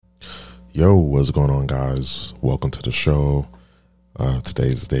Yo, what's going on, guys? Welcome to the show.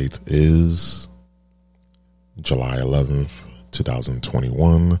 Today's date is July 11th,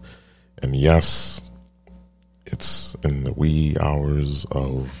 2021. And yes, it's in the wee hours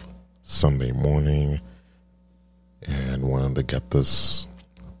of Sunday morning. And wanted to get this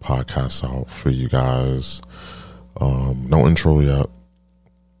podcast out for you guys. No intro yet,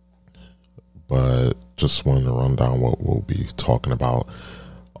 but just wanted to run down what we'll be talking about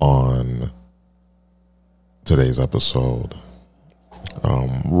on today's episode.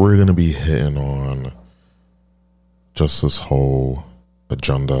 We're going to be hitting on just this whole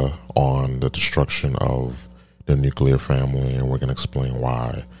agenda on the destruction of the nuclear family, and we're going to explain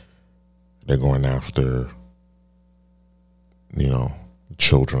why they're going after,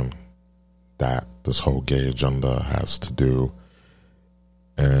 children that this whole gay agenda has to do.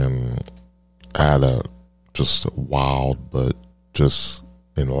 And I had a just wild but just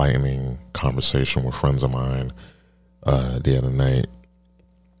enlightening conversation with friends of mine the other night.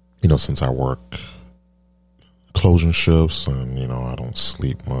 Since I work closing shifts and I don't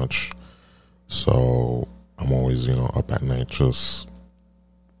sleep much, so I'm always up at night just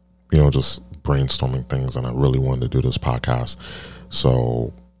brainstorming things, and I really wanted to do this podcast.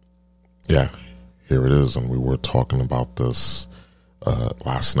 So yeah, here it is. And we were talking about this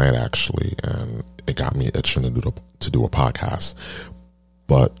last night actually, and it got me itching to do a podcast.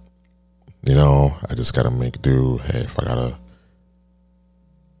 But, I just got to make do. Hey, if I got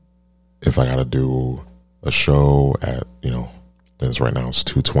to do a show at, right now it's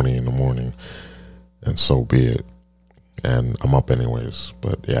 2:20 in the morning, and so be it. And I'm up anyways.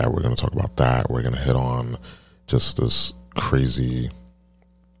 But yeah, we're going to talk about that. We're going to hit on just this crazy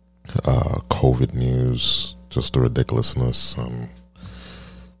COVID news, just the ridiculousness.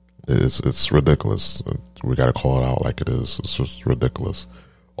 It's ridiculous. We got to call it out like it is. It's just ridiculous.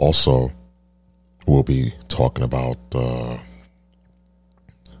 Also, we'll be talking about the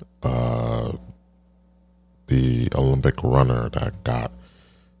Olympic runner that got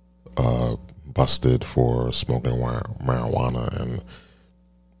busted for smoking marijuana, and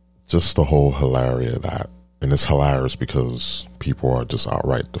just the whole hilarity of that. And it's hilarious because people are just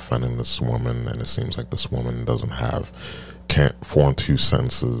outright defending this woman, and it seems like this woman can't form two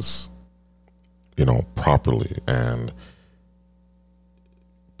sentences, properly. And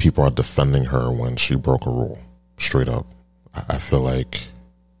people are defending her when she broke a rule, straight up. I feel like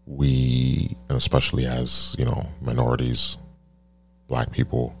we, and especially as, minorities, black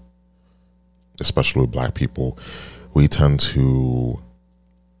people, especially black people, we tend to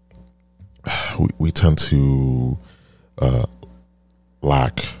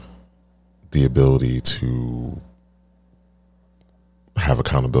lack the ability to have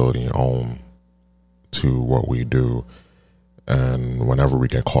accountability and own to what we do. And whenever we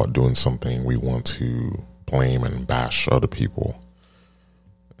get caught doing something, we want to blame and bash other people.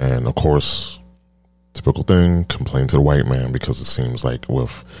 And of course, typical thing, complain to the white man, because it seems like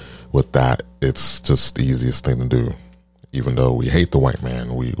with that, it's just the easiest thing to do. Even though we hate the white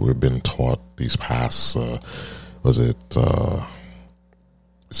man, we've been taught these past, this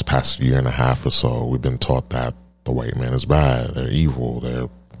past year and a half or so, we've been taught that the white man is bad, they're evil, they're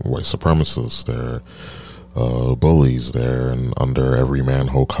white supremacists, they're bullies, they're under every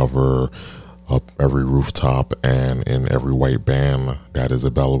manhole cover, up every rooftop, and in every white band that is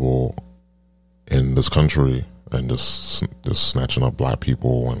available in this country, and just snatching up black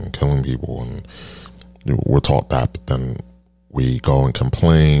people and killing people. And we're taught that, but then we go and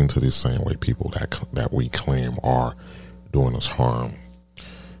complain to these same white people that we claim are doing us harm.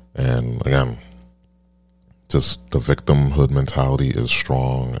 And again, just the victimhood mentality is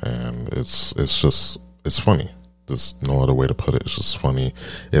strong, and it's funny. There's no other way to put it. It's just funny.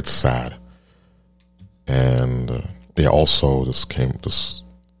 It's sad. And also this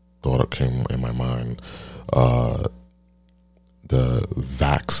thought came in my mind. The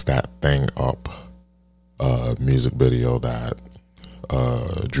Vax That Thing Up music video that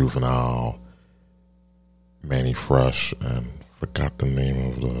Juvenile, Manny Fresh, and forgot the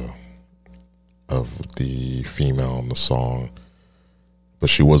name of the female in the song, but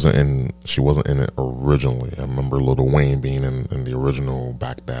she wasn't in it originally. I remember Lil Wayne being in the original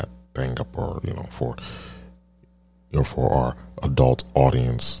Back That Thing Up, or for our adult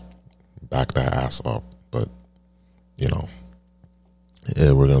audience, back that ass up. But yeah,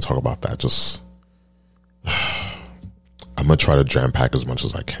 we're gonna talk about that. Just I'm gonna try to jam pack as much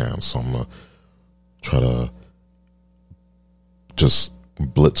as I can, so I'm gonna try to just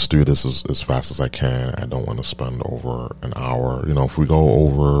blitz through this as fast as I can. I don't want to spend over an hour. If we go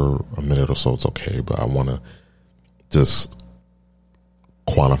over a minute or so, it's okay, but I want to just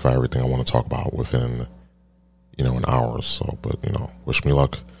quantify everything I want to talk about within, an hour or so. But, wish me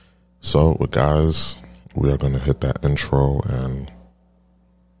luck. So, guys, we are going to hit that intro and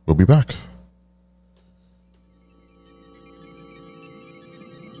we'll be back.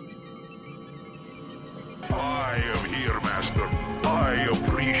 I am here, Master. I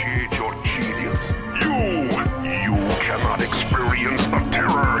appreciate your genius. You cannot experience the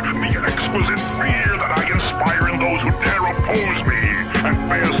terror, the exquisite fear that I inspire in those who dare oppose me. At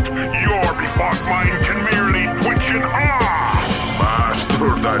best, your befogged mind can merely twitch in awe.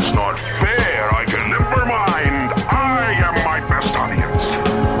 Master, that's not fair. I can never mind. I am my best audience.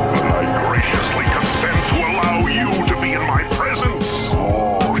 But I graciously consent to allow you to be in my presence.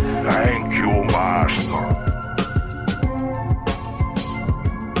 Oh, thank you, Master.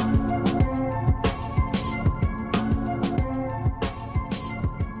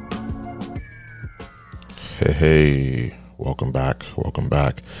 Hey, welcome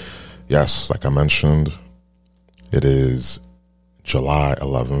back. Yes, like I mentioned, it is July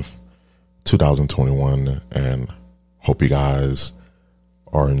 11th, 2021, and hope you guys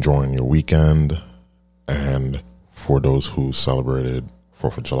are enjoying your weekend. And for those who celebrated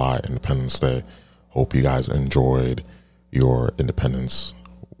 4th of July, Independence Day, hope you guys enjoyed your Independence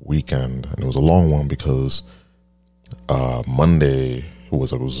weekend. And it was a long one because Monday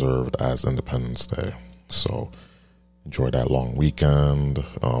was observed as Independence Day. So enjoy that long weekend.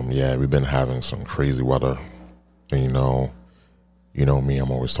 We've been having some crazy weather. And you know me,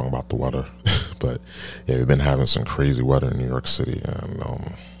 I'm always talking about the weather. But yeah, we've been having some crazy weather in New York City, and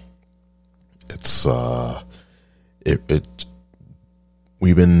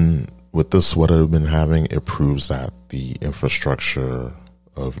we've been with this weather we've been having. It proves that the infrastructure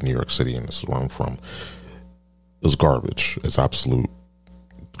of New York City, and this is where I'm from, is garbage. It's absolute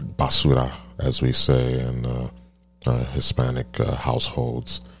basura, as we say in Hispanic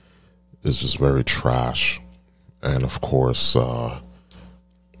households. Is just very trash. And of course, our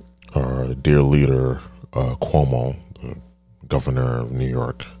dear leader, Cuomo, the governor of New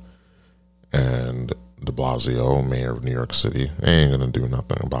York, and de Blasio, mayor of New York City, they ain't going to do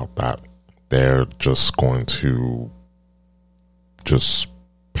nothing about that. They're just going to just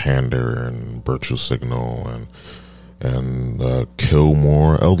pander and virtue signal and kill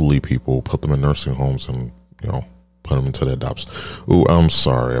more elderly people, put them in nursing homes, and put them into their depths. Ooh, I'm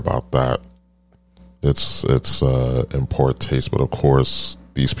sorry about that. It's in poor taste, but of course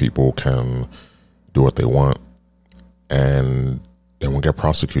these people can do what they want, and they won't get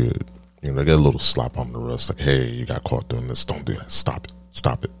prosecuted. They get a little slap on the wrist, like, "Hey, you got caught doing this. Don't do that. Stop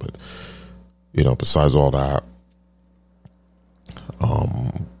it." But besides all that,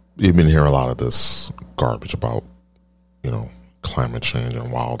 you've been hearing a lot of this garbage about climate change,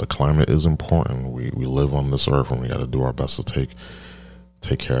 and while the climate is important, we live on this earth and we got to do our best to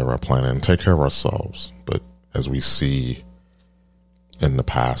take care of our planet and take care of ourselves. But as we see in the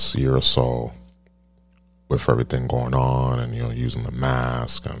past year or so, with everything going on and using the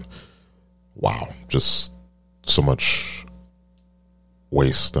mask, and wow, just so much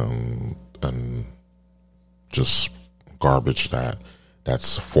waste and just garbage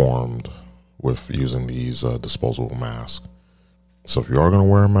that's formed with using these disposable masks. So if you are going to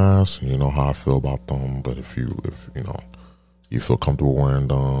wear a mask, you know how I feel about them. But if you feel comfortable wearing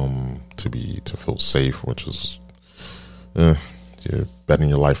them to feel safe, which is you're betting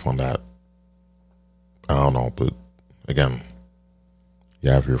your life on that. I don't know, but again, you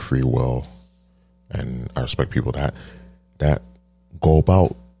have your free will, and I respect people that go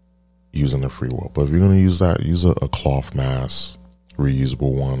about using their free will. But if you're going to use that, use a cloth mask,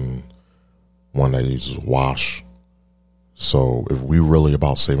 reusable one that uses wash. So if we really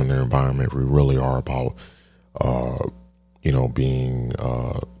about saving the environment, if we really are about, being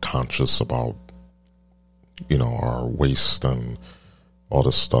conscious about, our waste and all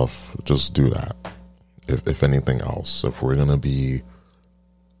this stuff, just do that. If anything else, if we're going to be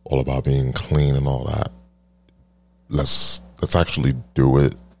all about being clean and all that, let's actually do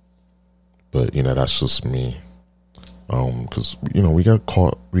it. But, that's just me. Because, we got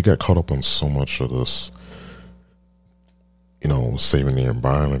caught up on so much of this, saving the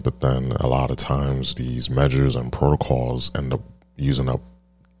environment, but then a lot of times these measures and protocols end up using up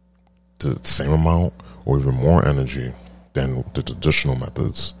the same amount or even more energy than the traditional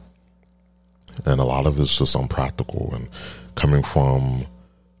methods. And a lot of it's just unpractical, and coming from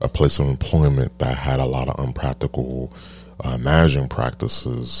a place of employment that had a lot of unpractical managing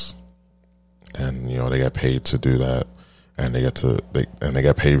practices, and they get paid to do that, and they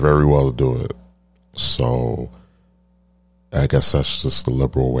get paid very well to do it. So I guess that's just the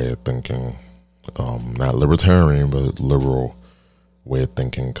liberal way of thinking. Not libertarian, but liberal way of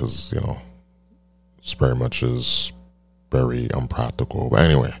thinking, because, it's very much is very unpractical. But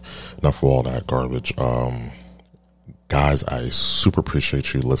anyway, enough of all that garbage. Guys, I super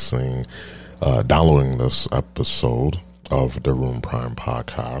appreciate you listening, downloading this episode of the RubenPrime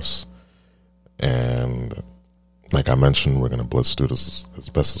podcast. And like I mentioned, we're going to blitz through this as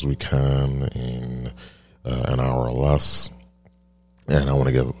best as we can in an hour or less. And I want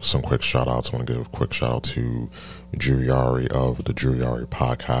to give some quick shout outs. I want to give a quick shout out to Juriari of the Juriari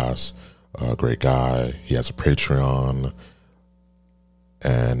podcast. Great guy. He has a Patreon.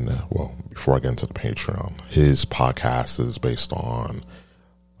 And, well, before I get into the Patreon, his podcast is based on,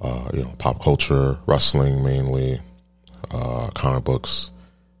 pop culture, wrestling mainly, comic books,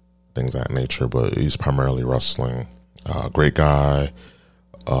 things of that nature. But he's primarily wrestling. Great guy.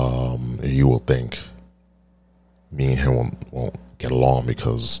 You will think me and him won't get along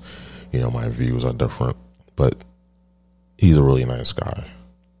because, my views are different. But he's a really nice guy.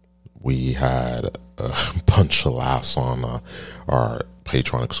 We had a bunch of laughs on our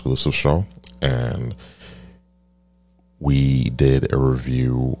Patreon exclusive show, and we did a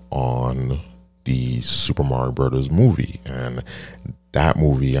review on the Super Mario Brothers movie. And that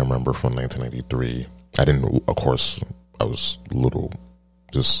movie, I remember, from 1993. Of course, I was little,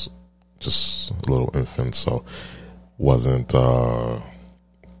 just a little infant, so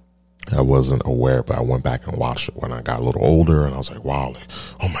I wasn't aware, but I went back and watched it when I got a little older, and I was like, wow,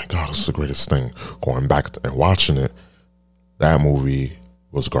 oh my God, this is the greatest thing. Going back and watching it, that movie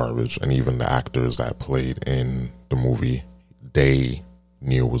was garbage, and even the actors that played in the movie, they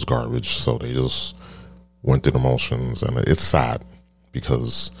knew it was garbage, so they just went through the motions, and it's sad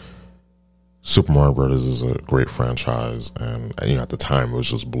because Super Mario Brothers is a great franchise, and at the time it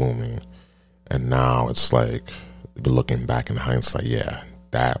was just blooming, and now it's like, looking back in hindsight, yeah,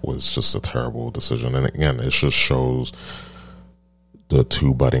 that was just a terrible decision. And again, it just shows the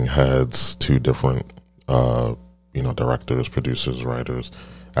two butting heads, two different, directors, producers, writers.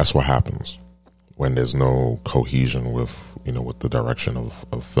 That's what happens when there's no cohesion with the direction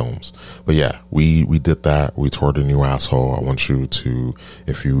of films. But yeah, we did that. We toured a new asshole. I want you to,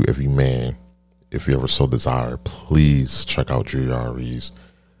 if you ever so desire, please check out Juriari's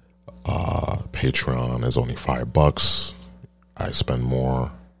Patreon. Is only $5. I spend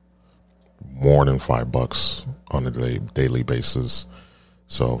more than $5 on a daily basis.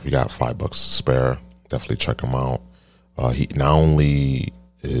 So if you got $5 to spare, definitely check him out. He not only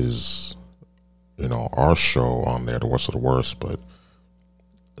is, our show on there, The Worst of the Worst, but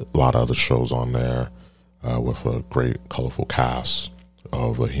a lot of other shows on there with a great, colorful cast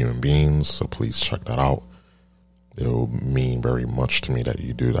of human beings. So please check that out. It will mean very much to me that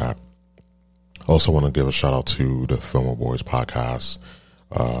you do that. Also want to give a shout out to the Filmer Boys podcast.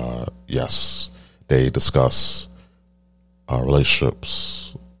 Yes, they discuss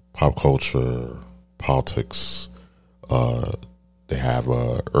relationships, pop culture, politics. They have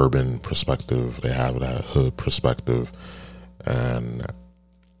a urban perspective. They have that hood perspective, and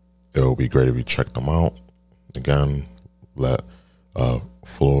it will be great if you check them out. Again, let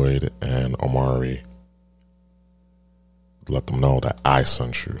Floyd and Omari, let them know that I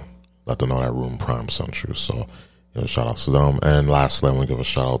sent you. Let them know that RubenPrime sent you. So, shout out to them. And lastly, I want to give a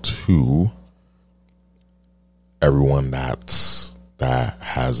shout out to everyone that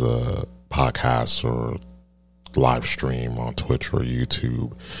has a podcast or live stream on Twitch or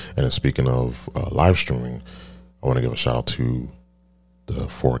YouTube. And speaking of live streaming, I want to give a shout out to the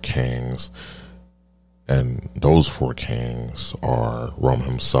Four Kings. And those Four Kings are Rome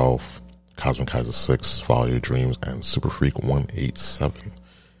himself, Cosmic Kaiser 6, Follow Your Dreams, and Super Freak 187.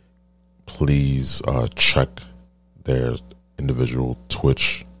 Please check their individual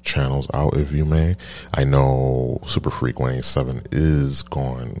Twitch channels out if you may. I know Super Freak 187 is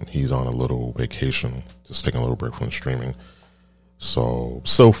gone. He's on a little vacation, just taking a little break from streaming. So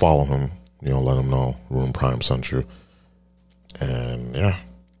still follow him. Let him know RubenPrime sent you. And yeah,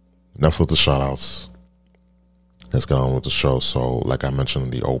 enough with the shout outs. Let's get on with the show. So like I mentioned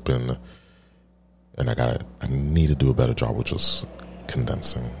in the open, and I need to do a better job with just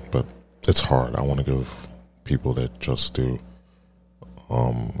condensing, but it's hard. I want to give people that just do,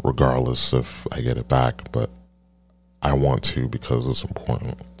 regardless if I get it back, but I want to because it's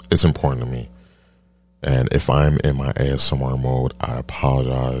important. It's important to me. And if I'm in my ASMR mode, I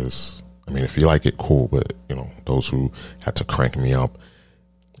apologize. I mean, if you like it, cool, but those who had to crank me up,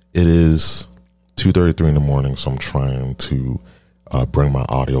 it is 2:33 in the morning, so I'm trying to bring my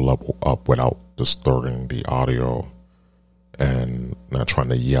audio level up without distorting the audio and not trying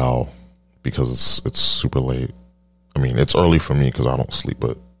to yell because it's super late. I mean, it's early for me because I don't sleep,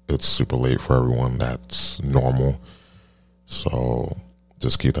 but it's super late for everyone that's normal. So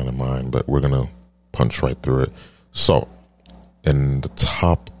just keep that in mind. But we're going to punch right through it. So in the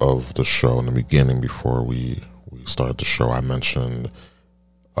top of the show, in the beginning, before we started the show, I mentioned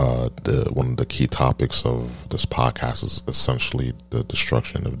one of the key topics of this podcast is essentially the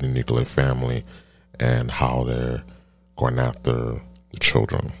destruction of the nuclear family and how they're going after the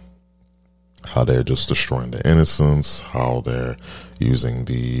children, how they're just destroying their innocence, how they're using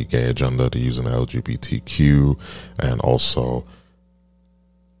the gay agenda, they're using the LGBTQ, and also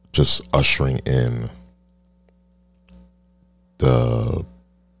just ushering in the,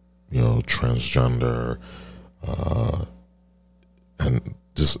 transgender, and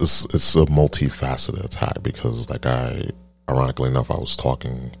just it's a multifaceted attack because, ironically enough, I was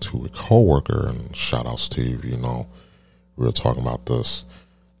talking to a coworker, and shout out Steve, we were talking about this,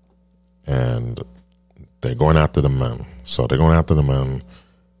 and they're going after the men. So they're going after the men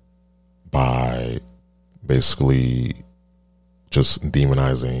by basically just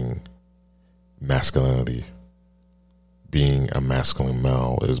demonizing masculinity. Being a masculine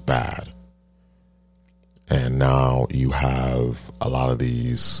male is bad. And now you have a lot of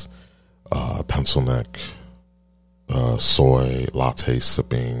these pencil neck, soy latte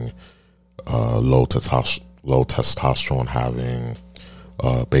sipping, low testosterone having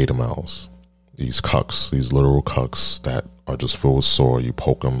beta males. These cucks, these literal cucks that are just filled with soy. You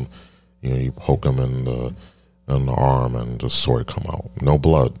poke them, you poke them in the arm, and just soy come out, no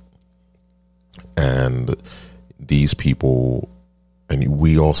blood. And these people, and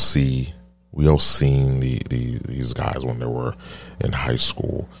we all seen these guys when they were in high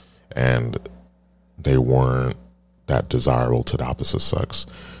school, and they weren't that desirable to the opposite sex.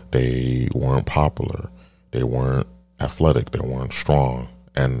 They weren't popular. They weren't athletic. They weren't strong.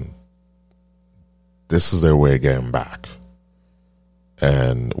 And this is their way of getting back.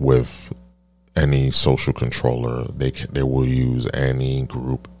 And with any social controller, they will use any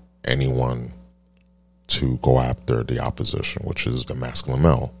group, anyone, to go after the opposition, which is the masculine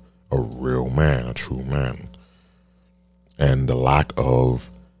male, a real man, a true man. And the lack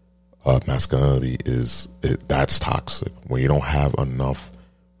of masculinity that's toxic. When you don't have enough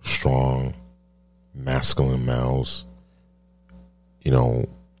strong masculine males,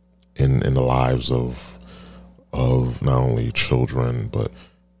 in the lives of not only children, but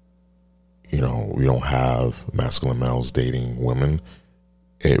we don't have masculine males dating women,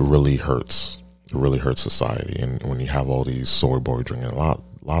 it really hurts. It really hurts society. And when you have all these soy boy drinking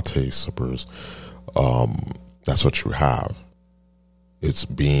latte sippers, that's what you have. It's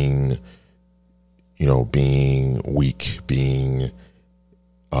being weak, being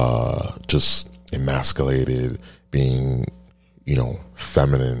just emasculated, being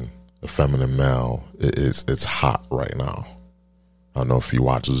feminine, a feminine male. It's hot right now. I don't know if you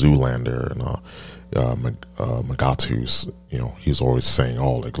watch Zoolander and Magatus, he's always saying,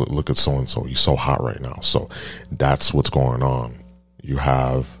 "Oh, look at so and so. He's so hot right now." So that's what's going on. You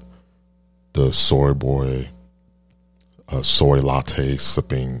have the soy boy, soy latte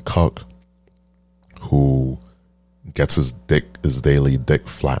sipping cuck who gets his daily dick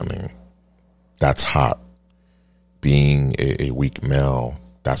flattening. That's hot. Being a weak male,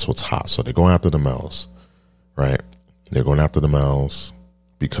 that's what's hot. So they're going after the males, right? They're going after the males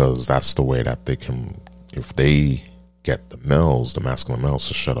because that's the way that they can, if they get the masculine males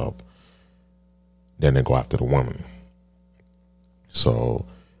to shut up, then they go after the women. So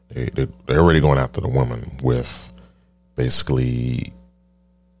they're already going after the women with basically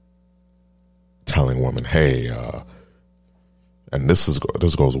telling women, hey, and this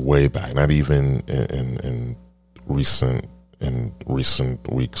goes way back, not even in recent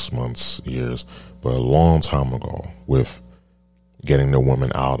weeks, months, years, but a long time ago, with getting the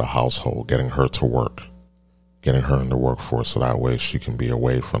woman out of the household, getting her to work, getting her in the workforce so that way she can be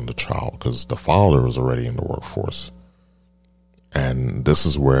away from the child because the father is already in the workforce. And this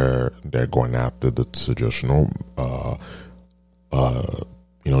is where they're going after the traditional,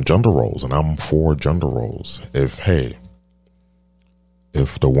 gender roles. And I'm for gender roles. If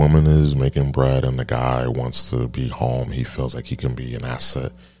the woman is making bread and the guy wants to be home, he feels like he can be an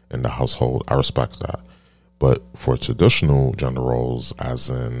asset in the household, I respect that. But for traditional gender roles, as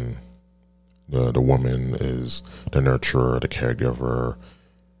in the woman is the nurturer, the caregiver,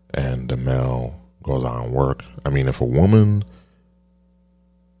 and the male goes out and work. I mean, if a woman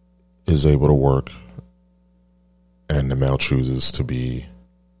is able to work and the male chooses to be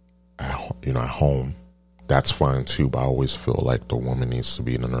at home, that's fine too. But I always feel like the woman needs to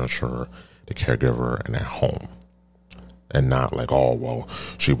be the nurturer, the caregiver, and at home, and not like, oh, well,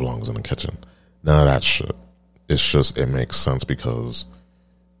 she belongs in the kitchen. None of that shit. It's just, it makes sense because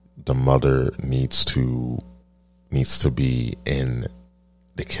the mother needs to needs to be in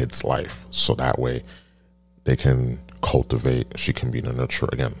the kid's life, so that way they can cultivate. She can be the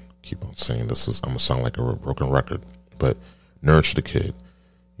nurturer. Again, keep on saying this is, I'm gonna sound like a broken record, but nurture the kid,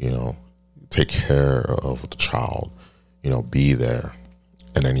 take care of the child, be there.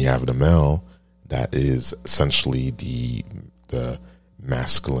 And then you have the male that is essentially the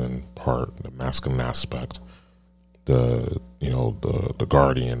masculine part, the masculine aspect, the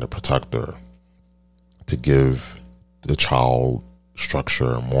guardian, the protector, to give the child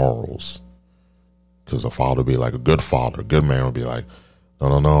structure and morals. Because the father would be like a good father, a good man would be like,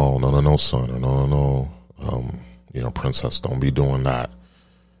 no, son, or no, princess, don't be doing that.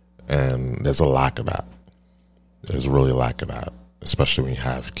 And there's a lack of that. There's really a lack of that, especially when you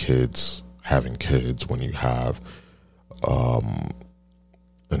have kids, when you have,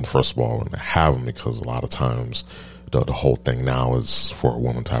 and first of all, when they have them, because a lot of times the whole thing now is for a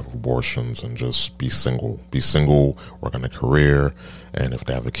woman to have abortions and just be single, work on a career. And if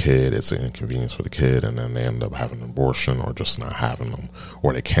they have a kid, it's an inconvenience for the kid, and then they end up having an abortion or just not having them,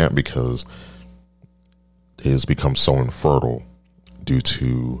 or they can't because it has become so infertile due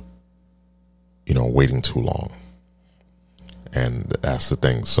to, waiting too long. And that's the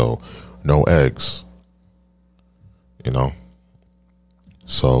thing. So no eggs,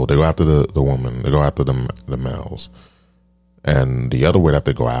 So they go after the woman, they go after the males. And the other way that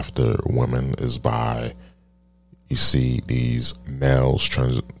they go after women is by, you see these males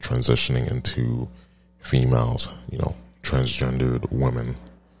transitioning into females, transgendered women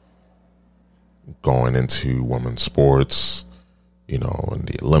going into women's sports, in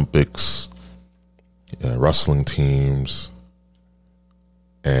the Olympics, wrestling teams.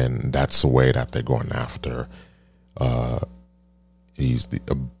 And that's the way that they're going after these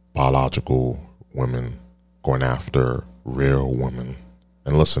biological women, going after real women.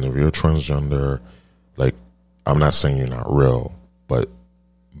 And listen, if you're transgender, like, I'm not saying you're not real, but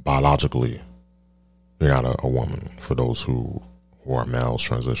biologically, you're not a woman. For those who are males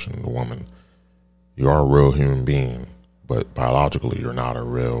transitioning to woman, you are a real human being, but biologically, you're not a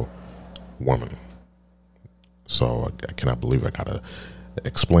real woman. So I cannot believe I gotta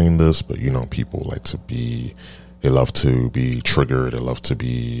explain this, but people like to be, they love to be triggered, they love to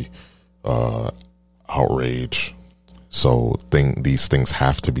be outraged. So these things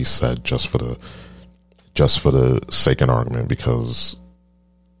have to be said just for the sake of argument, because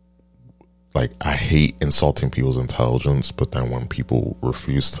like, I hate insulting people's intelligence, but then when people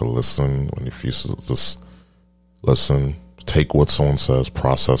refuse to listen, when they refuse to just listen, take what someone says,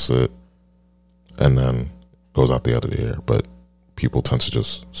 process it, and then goes out the other ear. But people tend to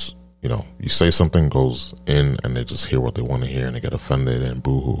just, you say something, goes in, and they just hear what they want to hear, and they get offended and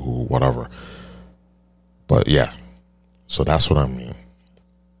boo-hoo-hoo, whatever. But yeah, so that's what I mean.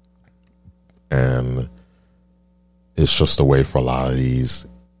 And it's just a way for a lot of these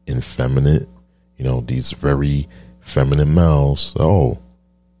effeminate, these very feminine males,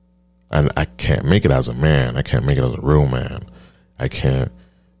 and I can't make it as a man. I can't make it as a real man. I can't,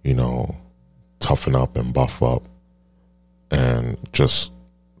 toughen up and buff up and just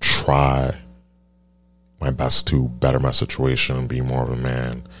try my best to better my situation, be more of a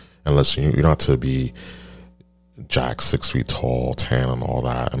man. And listen, you're not to be jack 6 feet tall, tan, and all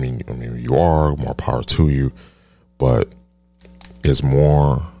that. I mean, you are, more power to you, but there's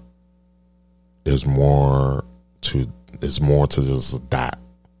more to just that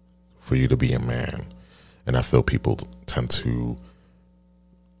for you to be a man. And I feel people tend to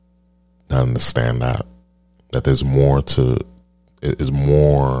not understand that there's more to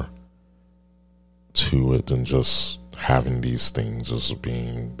it than just having these things, just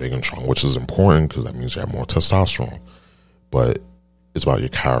being big and strong, which is important because that means you have more testosterone. But it's about your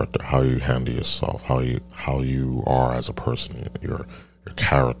character, how you handle yourself, how you are as a person, your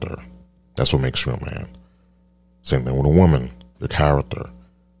character. That's what makes you a man. Same thing with a woman, your character,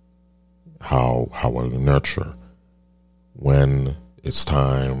 how you nurture, when it's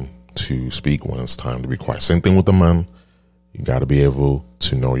time to speak, when it's time to be quiet. Same thing with the man. You got to be able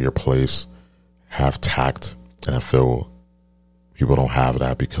to know your place, have tact, and I feel people don't have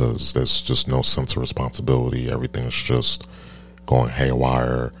that because there's just no sense of responsibility. Everything's just going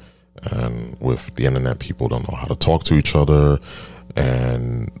haywire, and with the internet, people don't know how to talk to each other,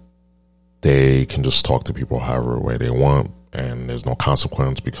 and they can just talk to people however way they want, and there's no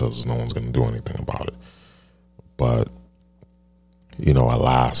consequence because no one's going to do anything about it. But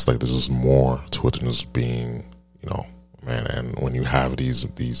alas, like, there's just more to it than just being, man. And when you have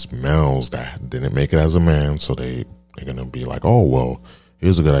these males that didn't make it as a man, so they're going to be like, oh, well,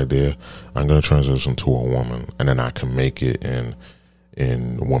 here's a good idea. I'm going to transition to a woman, and then I can make it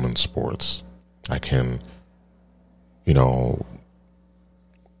in women's sports. I can You know,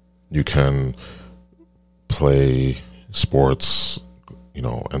 you can play sports, you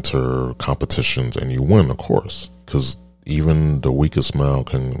know, enter competitions, and you win, of course, because even the weakest male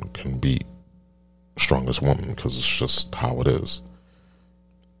can beat strongest woman, because it's just how it is.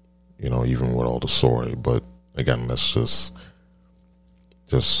 You know, even with all the story. But again, that's just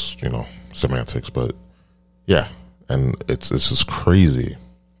you know, semantics. But yeah, and it's just crazy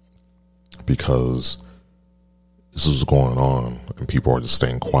because this is going on and people are just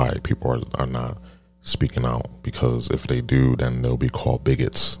staying quiet. People are not speaking out, because if they do, then they'll be called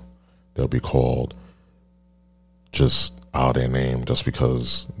bigots. They'll be called just out their name just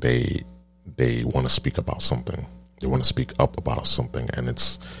because they want to speak about something. They want to speak up about something, and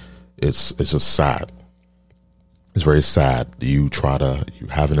it's just sad. It's very sad. You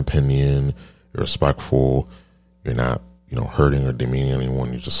have an opinion, you're respectful, you're not, you know, hurting or demeaning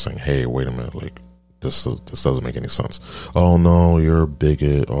anyone. You're just saying, hey, wait a minute, like this doesn't make any sense. Oh no, you're a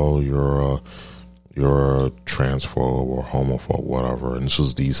bigot. Oh, you're a transphobe or homophobe, whatever. And it's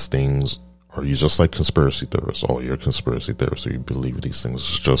just these things, or you just like conspiracy theorists. Oh, you're a conspiracy theorist, so you believe these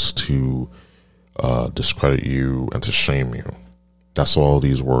things just to discredit you and to shame you. That's all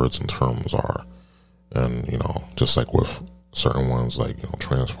these words and terms are. And, you know, just like with certain ones, like, you know,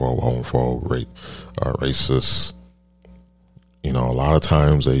 transphobe, homophobe, racist, you know, a lot of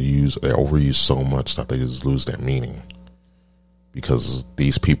times they overuse so much that they just lose their meaning, because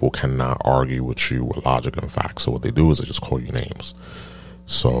these people cannot argue with you with logic and facts. So what they do is they just call you names.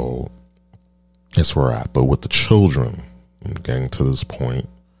 So that's where we're at. But with the children, I'm getting to this point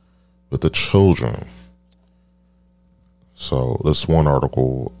with the children. So this one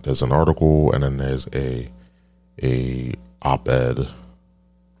article, there's an article, and then there's a op-ed.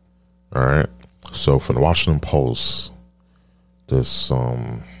 All right. So from the Washington Post, this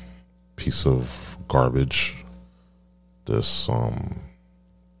piece of garbage, this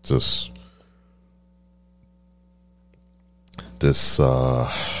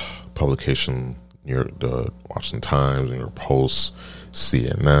publication near the Washington Times, New York Post,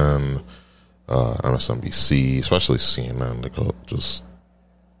 CNN, MSNBC, especially CNN, they could just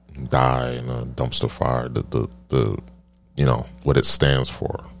die in a dumpster fire. The you know what it stands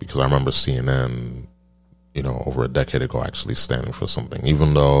for, because I remember CNN, you know, over a decade ago actually standing for something,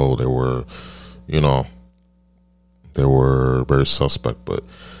 even though they were, you know, they were very suspect, but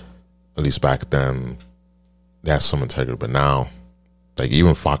at least back then they had some integrity. But now, like,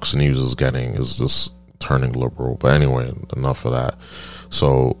 even Fox News is just turning liberal. But anyway, enough of that.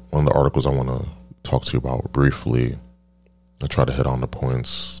 So one of the articles I want to talk to you about briefly, I try to hit on the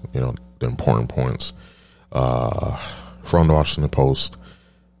points, you know, the important points. From the Washington Post,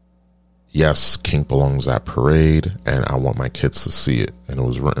 yes, kink belongs at parade, and I want my kids to see it. And it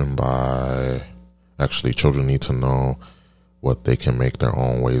was written by, actually, children need to know what they can make their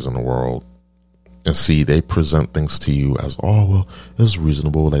own ways in the world. And see, they present things to you as, oh, well, it's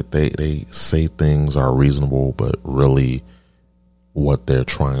reasonable. That they say things are reasonable, but really what they're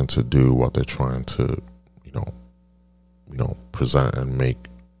trying to do, what they're trying to, you know, present and make,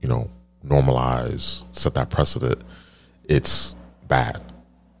 you know, normalize, set that precedent, it's bad.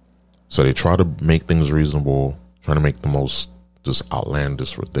 So they try to make things reasonable, trying to make the most just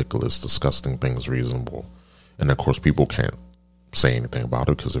outlandish, ridiculous, disgusting things reasonable. And of course, people can't say anything about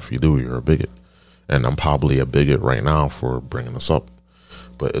it, because if you do, you're a bigot. And I'm probably a bigot right now for bringing this up,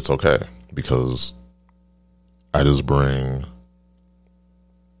 but it's okay, because I just bring,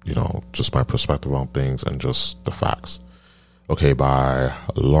 you know, just my perspective on things and just the facts. Okay, by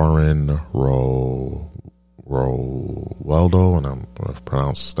Lauren Roweldo, and I've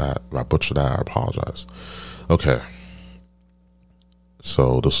pronounced that, if I butchered that, I apologize. Okay.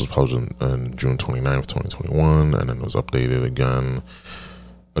 So this was published in June 29th, 2021, and then it was updated again.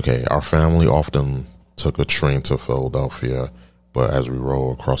 Okay, our family often took a train to Philadelphia, but as we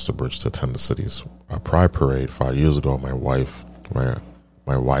rode across the bridge to attend the city's Pride Parade 5 years ago, my wife's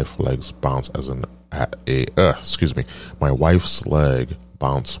legs bounced my wife's leg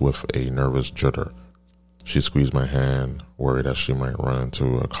bounced with a nervous jitter. She squeezed my hand, worried that she might run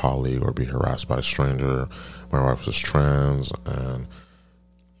into a colleague or be harassed by a stranger. My wife was trans and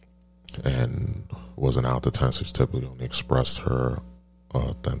wasn't out the time, so she typically only expressed her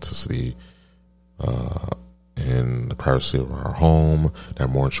authenticity in the privacy of our home. That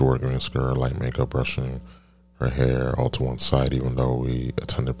morning she wore a green skirt, light makeup, brushing her hair all to one side. Even though we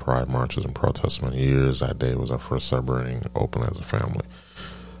attended pride marches and protests many years, that day was our first celebrating open as a family.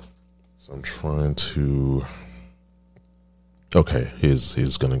 So I'm trying to, okay,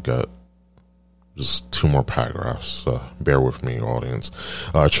 he's gonna get just 2 more paragraphs. Bear with me, audience.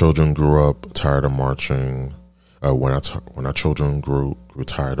 Our children grew up tired of marching. When our children grew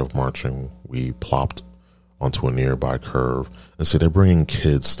tired of marching, we plopped onto a nearby curve and say they're bringing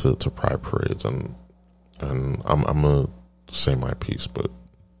kids to pride parades, and I'm gonna say my piece, but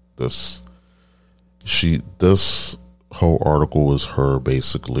this whole article is her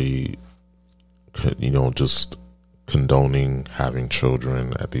basically, just condoning having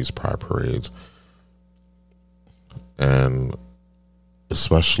children at these pride parades, and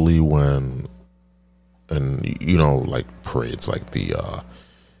especially when, like parades like the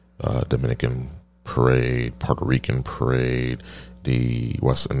Dominican parade, Puerto Rican parade, the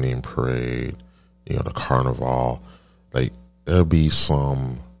West Indian parade, the carnival, like there'll be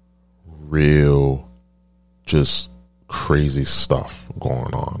some real just crazy stuff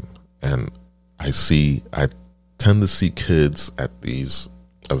going on, and I tend to see kids at these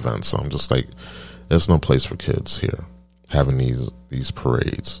events. So I'm just like, there's no place for kids here having these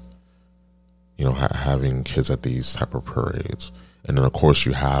parades, having kids at these type of parades. And then, of course,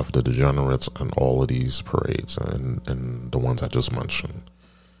 you have the degenerates in all of these parades, and the ones I just mentioned.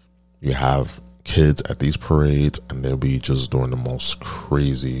 You have kids at these parades, and they'll be just doing the most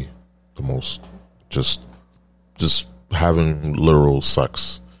crazy, just having literal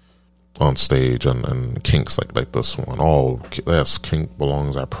sex on stage, and kinks like this one. Oh, yes, kink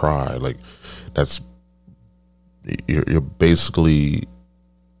belongs at Pride. Like, you're basically,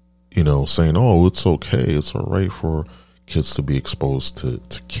 saying, oh, it's okay, it's all right for kids to be exposed to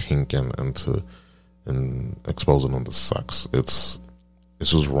kink and exposing them to sex. It's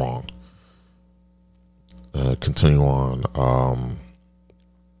just wrong. Continue on.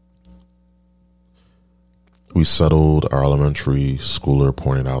 We settled. Our elementary schooler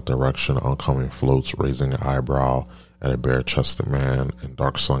pointed out direction, oncoming floats, raising an eyebrow at a bare-chested man in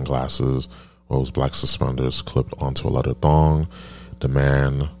dark sunglasses, rose black suspenders clipped onto a leather thong. The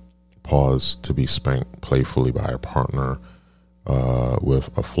man paused to be spanked playfully by a partner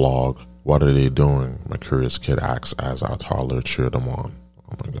with a flog. What are they doing? My curious kid asked as our toddler cheered them on.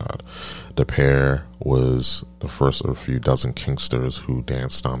 Oh my God. The pair was the first of a few dozen kinksters who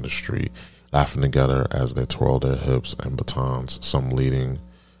danced down the street, laughing together as they twirled their hips and batons, some leading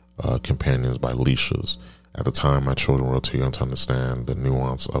companions by leashes. At the time, my children were too young to understand the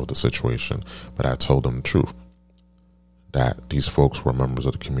nuance of the situation, but I told them the truth, that these folks were members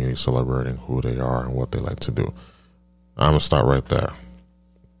of the community celebrating who they are and what they like to do. I'm going to start right there.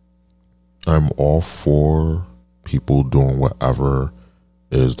 I'm all for people doing whatever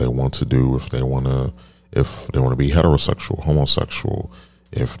it is they want to do. If they want to be heterosexual, homosexual,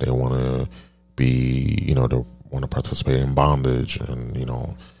 if they want to be, they want to participate in bondage and,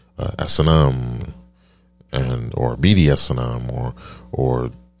 S&M or BDSM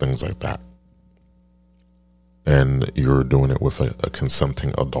or things like that. And you're doing it with a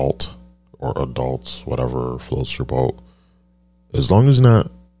consenting adult or adults, whatever floats your boat. As long as you're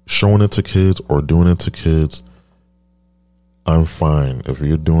not showing it to kids or doing it to kids, I'm fine. If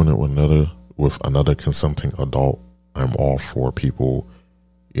you're doing it with another consenting adult, I'm all for people,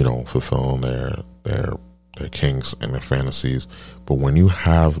 fulfilling their kinks and their fantasies. But when you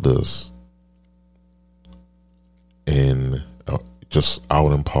have this in just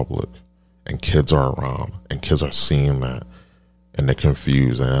out in public, and kids are around, and kids are seeing that, and they're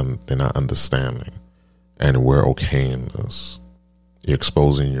confused, and they're not understanding, and we're okaying this. You're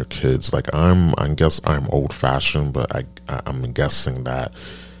exposing your kids. Like, I guess I'm old fashioned, but I'm guessing that,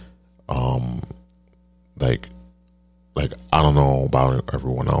 like I don't know about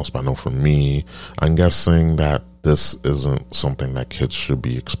everyone else, but I know for me, I'm guessing that this isn't something that kids should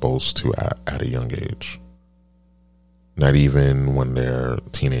be exposed to at a young age. Not even when they're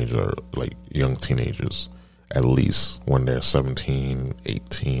young teenagers, at least when they're 17,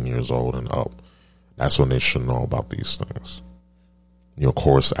 18 years old and up. That's when they should know about these things. Of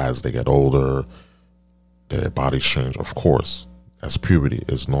course, as they get older, their bodies change. Of course, that's puberty.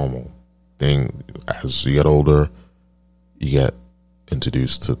 It's normal. As you get older, you get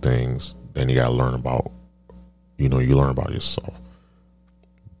introduced to things. Then you got to learn about, you learn about yourself.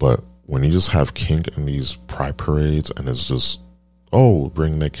 But when you just have kink in these pride parades and it's just,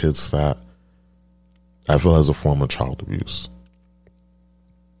 bring their kids to that, I feel as a form of child abuse.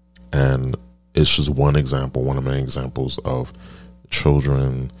 And it's just one of many examples of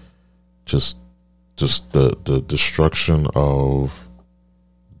children, just the destruction of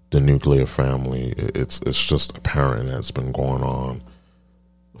the nuclear family. It's just apparent, and it's been going on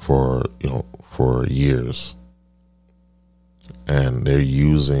for years. And they're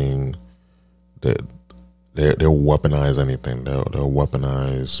using they're weaponize anything. They'll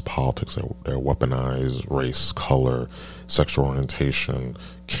weaponize politics. They'll weaponize race, color, sexual orientation,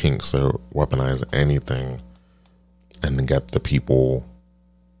 kinks. They'll weaponize anything and get the people,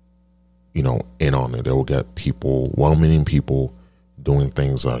 in on it. They will get people, well-meaning people, doing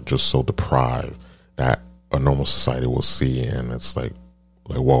things that are just so deprived that a normal society will see, and it's like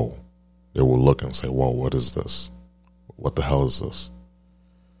whoa. They will look and say, whoa, what is this? What the hell is this?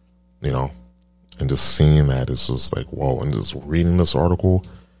 And just seeing that, it's just like, whoa. And just reading this article,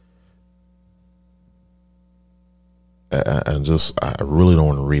 and I really don't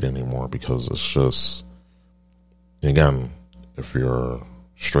want to read anymore, because it's just, again, if you're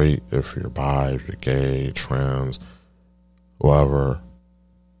straight, if you're bi, if you're gay, trans, whatever,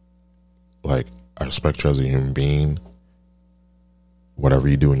 like, I respect you as a human being. Whatever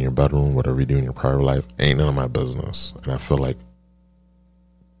you do in your bedroom, whatever you do in your private life, ain't none of my business. And I feel like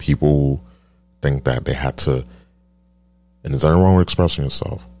people think that they had to, and there's nothing wrong with expressing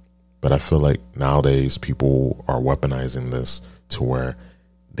yourself, but I feel like nowadays people are weaponizing this to where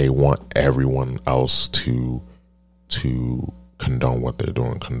they want everyone else to condone what they're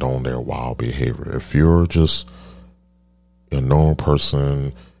doing, condone their wild behavior. If you're just a normal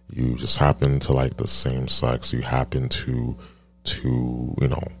person, you just happen to like the same sex, you happen to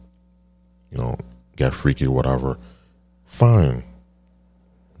get freaky or whatever, fine.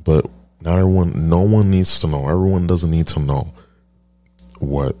 But no one needs to know. Everyone doesn't need to know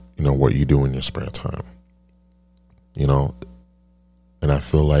what you do in your spare time. And I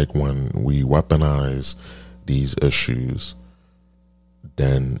feel like when we weaponize these issues,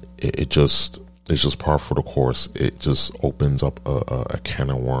 then it's just par for the course. It just opens up a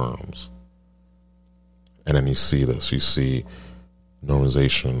can of worms. And then you see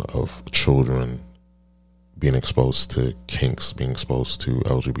normalization of children being exposed to kinks, being exposed to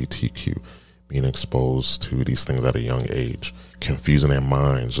LGBTQ, being exposed to these things at a young age, confusing their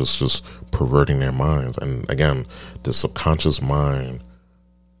minds, just perverting their minds. And again, the subconscious mind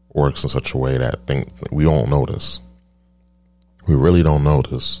works in such a way that we don't notice. We really don't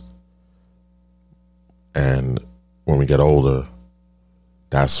notice. And when we get older,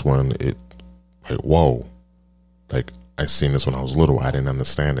 that's when it, like, whoa, like, I seen this when I was little. I didn't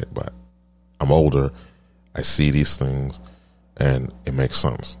understand it, but I'm older. I see these things and it makes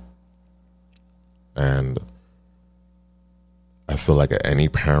sense. And I feel like any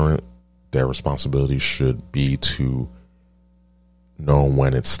parent, their responsibility should be to know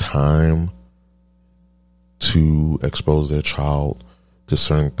when it's time to expose their child to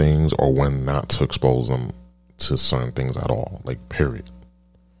certain things, or when not to expose them to certain things at all, like, period.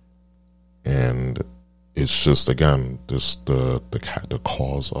 And it's just, again, just the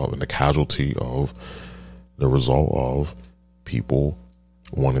cause of and the casualty of the result of people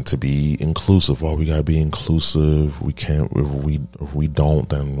wanting to be inclusive. Oh, we gotta be inclusive. We can't. If we don't,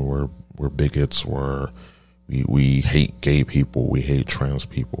 then we're bigots. We hate gay people. We hate trans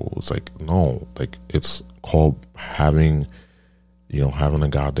people. It's like, no. Like, it's called having a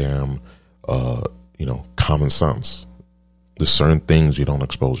goddamn common sense. There's certain things you don't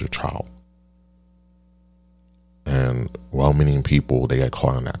expose your child. And well-meaning people, they get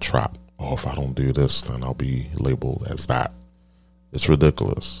caught in that trap. Oh, if I don't do this, then I'll be labeled as that. It's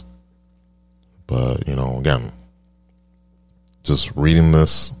ridiculous. But, again, just reading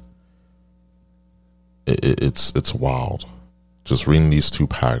this, it's wild. Just reading these 2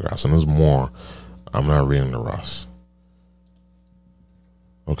 paragraphs, and there's more. I'm not reading the rest.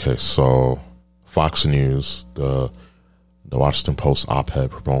 Okay, so Fox News, the Washington Post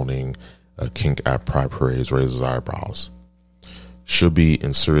op-ed promoting a kink at pride parades raises eyebrows. Should be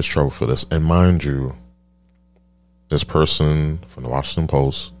in serious trouble for this. And mind you, this person from the Washington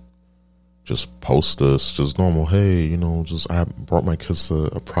Post just post this, just normal. Hey, I brought my kids to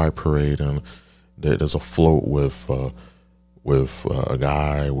a pride parade, and there's a float with a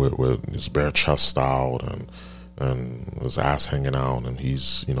guy with his bare chest out and his ass hanging out, and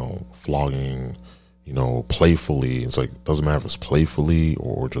he's flogging, playfully. It's like, doesn't matter if it's playfully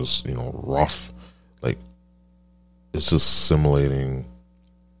or just rough. Like, it's just simulating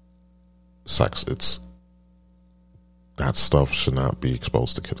sex. That stuff should not be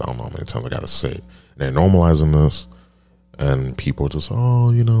exposed to kids. I don't know how many times I gotta say it. They're normalizing this, and people just,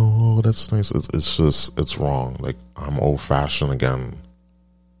 that's nice. It's wrong. Like, I'm old fashioned again.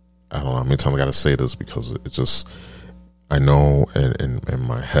 I don't know how many times I gotta say this, because it just, I know in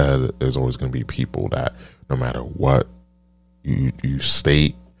my head, there's always gonna be people that no matter what you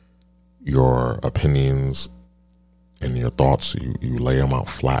state your opinions and your thoughts, you lay them out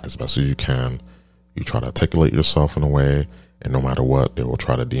flat as best as you can. You try to articulate yourself in a way, and no matter what, they will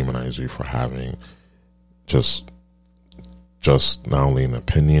try to demonize you for having just not only an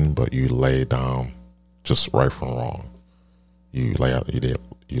opinion, but you lay down just right from wrong. You lay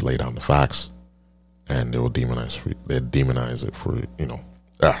down the facts, and they will demonize it for,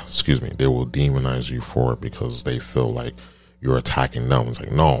 they will demonize you for it because they feel like you're attacking them. It's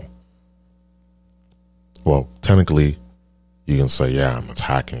like, no. Well, technically, you can say, yeah, I'm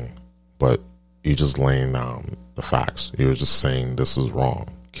attacking, but you're just laying down the facts. You're just saying this is wrong.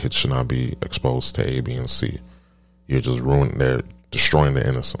 Kids should not be exposed to A, B, and C. You're just destroying their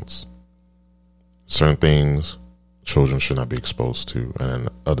innocence. Certain things children should not be exposed to, and then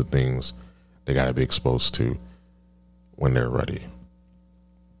other things they got to be exposed to when they're ready.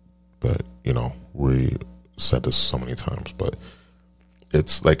 But, we said this so many times, but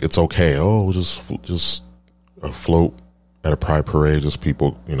it's like, it's okay. Oh, just float at a pride parade, just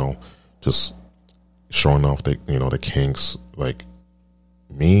people, just showing off the kinks. Like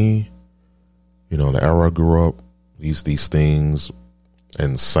me, the era I grew up, these things,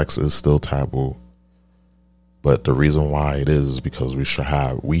 and sex is still taboo. But the reason why it is because we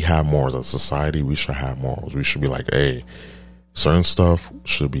have more as a society. We should have morals. We should be like, hey, certain stuff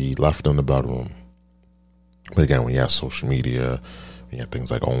should be left in the bedroom. But again, when you have social media, when you have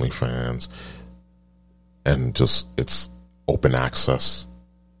things like OnlyFans, and just it's open access,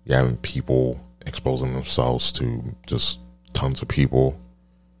 you having people exposing themselves to just tons of people,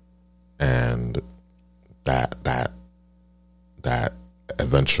 and that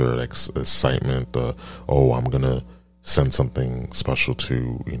adventure, excitement, I'm gonna send something special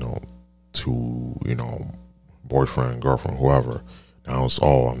to boyfriend, girlfriend, whoever. Now it's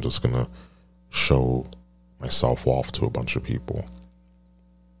I'm just gonna show myself off to a bunch of people,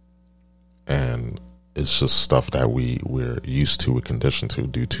 and it's just stuff that we're used to, we're conditioned to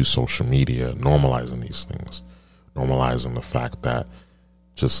due to social media, normalizing these things, normalizing the fact that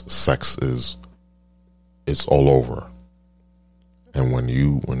just sex it's all over. And when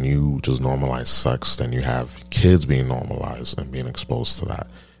you just normalize sex, then you have kids being normalized and being exposed to that.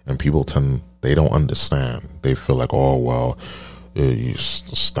 And people they don't understand. They feel like, oh, well, you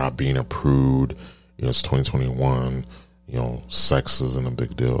stop being a prude. It's 2021. Sex isn't a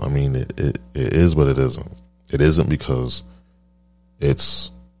big deal. I mean, it is, but it isn't. It isn't because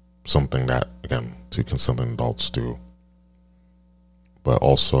it's something that, again, two consenting adults do. But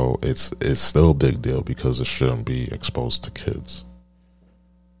also, it's still a big deal because it shouldn't be exposed to kids.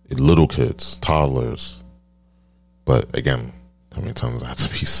 Little kids, toddlers. But again, how many times that has to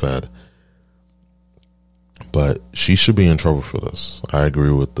be said? But she should be in trouble for this. I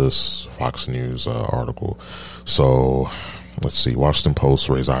agree with this Fox News article. So, let's see. Washington Post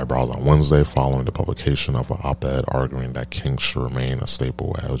raised eyebrows on Wednesday following the publication of an op-ed arguing that kinks should remain a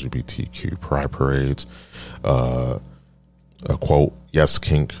staple at LGBTQ pride parades. A quote, yes,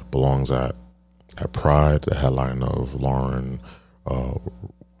 kink belongs at Pride. The headline of Lauren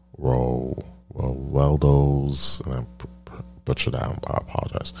Weldo's, and I butchered that, I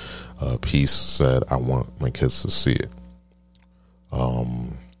apologize, piece said, I want my kids to see it.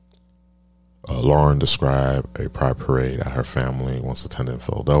 Lauren described a pride parade at her family once attended in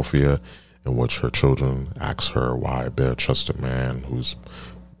Philadelphia, in which her children asked her why a bare-chested man whose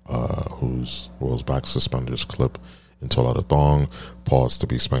black suspenders clip into a leather thong paused to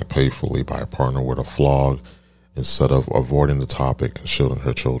be spanked playfully by a partner with a flog. Instead of avoiding the topic and shielding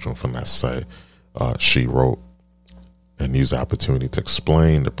her children from that sight, she wrote and used the opportunity to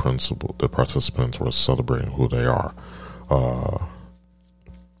explain the principle. The participants were celebrating who they are.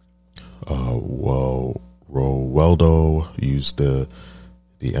 Weldo used the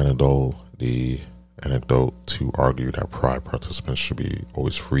anecdote to argue that pride participants should be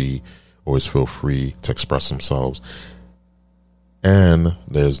always feel free to express themselves, and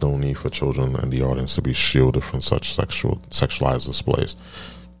there's no need for children in the audience to be shielded from such sexualized displays.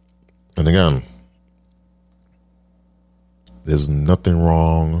 And again, there's nothing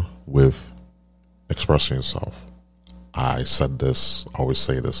wrong with expressing yourself. I said this, I always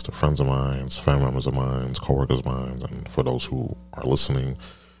say this to friends of mine, family members of mine, coworkers of mine, and for those who are listening,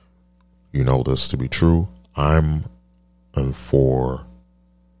 you know this to be true. I'm for,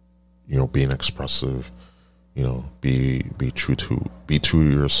 being expressive, be true to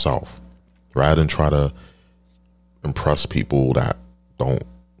yourself, rather than try to impress people that don't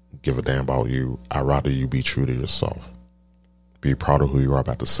give a damn about you. I'd rather you be true to yourself. Be proud of who you are,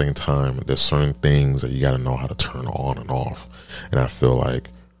 but at the same time, there's certain things that you got to know how to turn on and off. And I feel like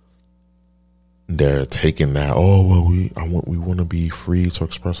they're taking that, we want to be free to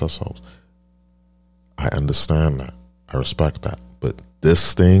express ourselves. I understand that. I respect that. But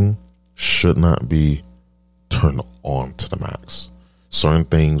this thing should not be turned on to the max. Certain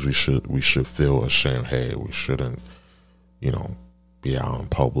things we should feel ashamed. Hey, we shouldn't, be out in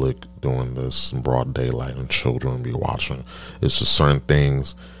public doing this in broad daylight and children be watching. It's just certain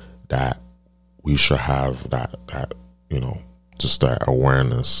things that we should have that just that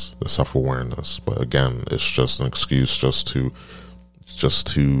awareness, the self-awareness. But again, it's just an excuse just to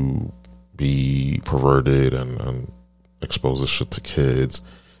be perverted and expose this shit to kids.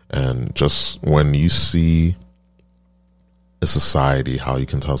 And just when you see a society, how you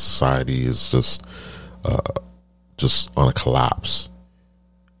can tell society is just on a collapse.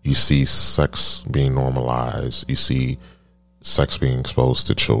 You see sex being normalized. You see sex being exposed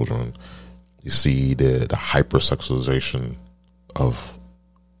to children. You see the hypersexualization of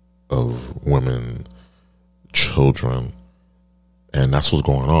women, children, and that's what's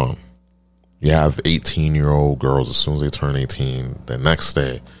going on. You have 18-year-old girls, as soon as they turn 18, the next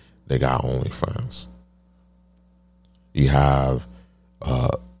day they got OnlyFans. You have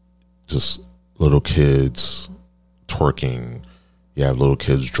just little kids twerking. You have little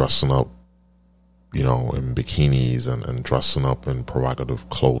kids dressing up, in bikinis and dressing up in provocative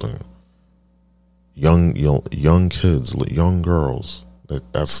clothing. Young kids, young girls.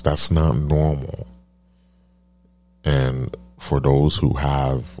 That's not normal. And for those who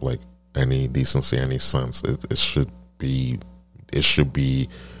have like any decency, any sense, it should be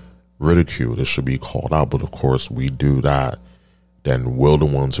ridiculed. It should be called out. But of course, we do that. Then we're the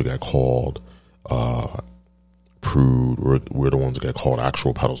ones who get called prude. We're the ones who get called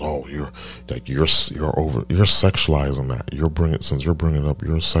actual pedals. Oh, you're sexualizing that. You're bringing it up.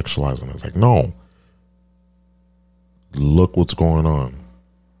 You're sexualizing it. It's like, no. Look what's going on.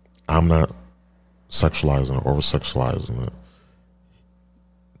 I'm not sexualizing it, over sexualizing it.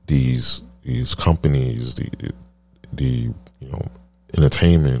 These companies, the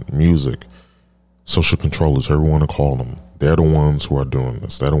entertainment, music, social controllers, however you want to call them, they're the ones who are doing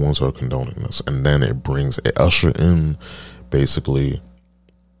this. They're the ones who are condoning this. And then it usher in basically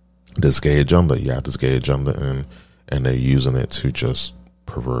this gay agenda. You have this gay agenda in, and they're using it to just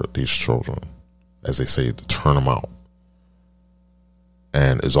pervert these children, as they say, to turn them out.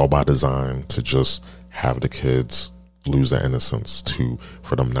 And it's all by design to just have the kids lose their innocence,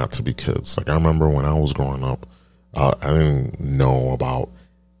 for them not to be kids. Like, I remember when I was growing up, I didn't know about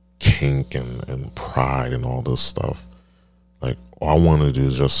kink and pride and all this stuff. Like, all I wanted to do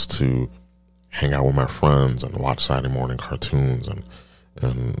is just to hang out with my friends and watch Saturday morning cartoons and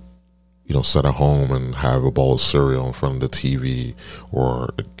sit at home and have a bowl of cereal in front of the TV, or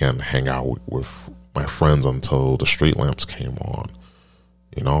again hang out with my friends until the street lamps came on.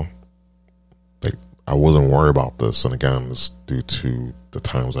 Like, I wasn't worried about this, and again, it's due to the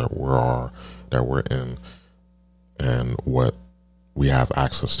times that we're in and what we have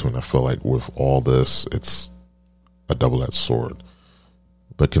access to. And I feel like with all this, it's a double-edged sword.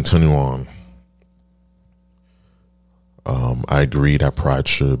 But continue on. I agree that Pride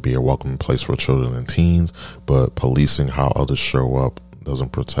should be a welcoming place for children and teens, but policing how others show up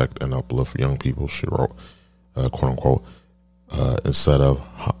doesn't protect and uplift young people, she wrote, quote unquote. Instead of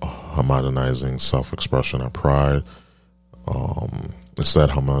homogenizing self-expression at Pride,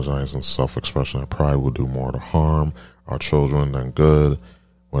 will do more to harm our children than good.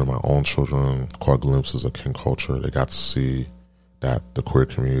 One of my own children caught glimpses of king culture. They got to see that the queer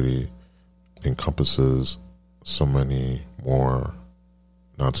community encompasses so many more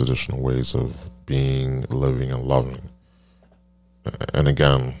non-traditional ways of being, living, and loving. And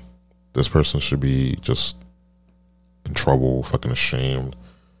again, this person should be just in trouble, fucking ashamed.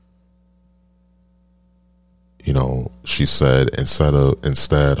 She said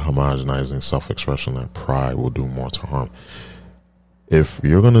instead homogenizing self-expression at Pride will do more to harm. If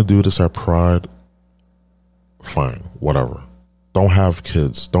you're gonna do this at Pride, fine, whatever. Don't have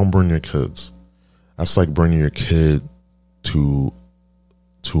kids. Don't bring your kids. That's like bringing your kid to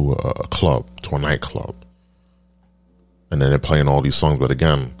a club, to a nightclub, and then they're playing all these songs. But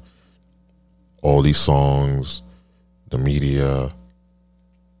again, all these songs, the media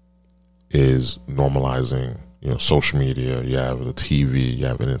is normalizing, social media, you have the TV, you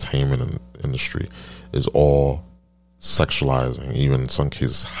have entertainment industry, is all sexualizing, even in some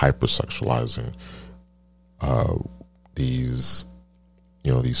cases hypersexualizing these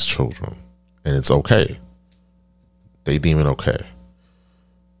children. And it's okay. They deem it okay.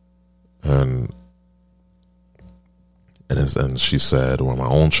 And she said, when my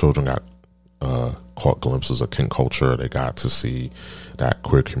own children got caught glimpses of king culture, they got to see that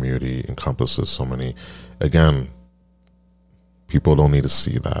queer community encompasses so many. Again, people don't need to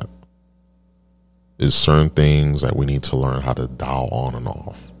see that. There's certain things that we need to learn how to dial on and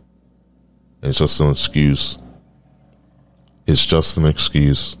off. And it's just an excuse. It's just an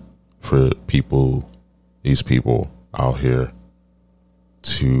excuse for these people out here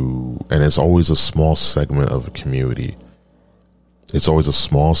and it's always a small segment of a community. it's always a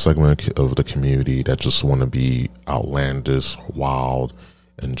small segment of the community that just want to be outlandish, wild,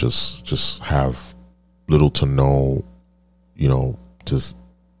 and just have little to no, just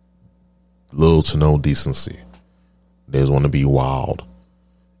little to no decency. They just want to be wild,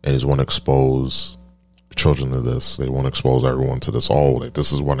 and just want to expose children to this. They want to expose everyone to this. Oh, like,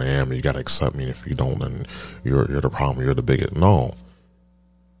 this is what I am. You got to accept me. If you don't, then you're the problem. You're the bigot. No.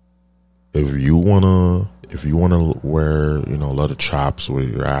 If you wanna wear, leather chaps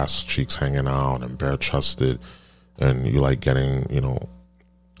with your ass cheeks hanging out and bare chested, and you like getting,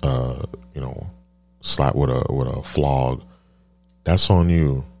 slapped with a flog, that's on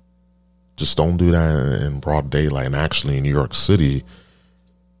you. Just don't do that in broad daylight. And actually, in New York City,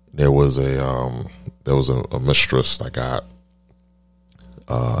 there was a mistress that got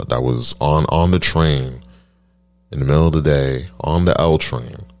that was on the train in the middle of the day on the L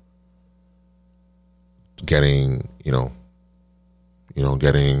train, getting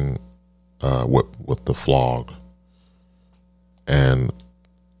whipped with the flog, and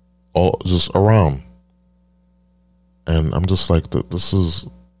all just around. And I'm just like, this is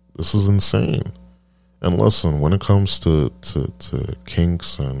insane. And listen, when it comes to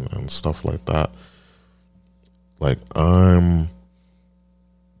kinks and stuff like that, like I'm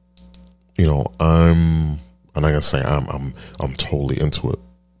totally into it.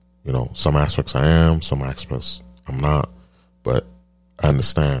 Some aspects I am, some aspects I'm not, but I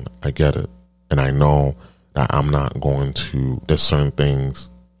understand, I get it. And I know that I'm not going to, there's certain things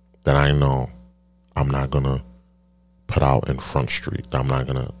that I know I'm not going to put out in Front Street, that I'm not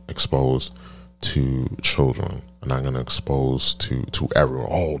going to expose to children. I'm not going to expose to everyone.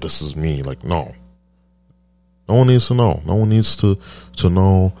 Oh, this is me. Like, no. No one needs to know. No one needs to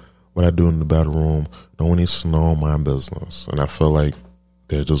know what I do in the bedroom. No one needs to know my business. And I feel like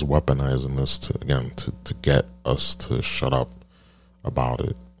they're just weaponizing this to get us to shut up about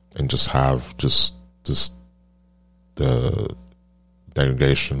it and just have just the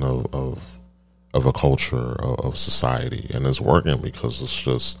degradation of a culture, of society. And it's working because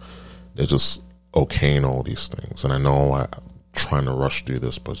they're just okaying all these things. And I know I'm trying to rush through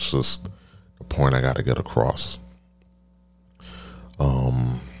this, but it's just the point I got to get across.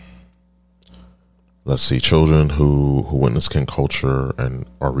 Let's see, children who witness kink culture and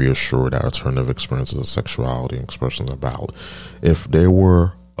are reassured that alternative experiences of sexuality and expressions are valid. If they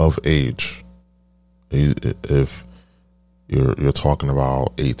were of age, if you're talking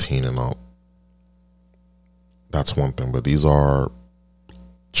about 18 and up, that's one thing. But these are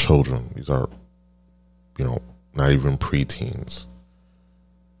children. These are, not even preteens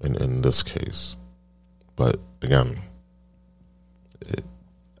in this case. But again,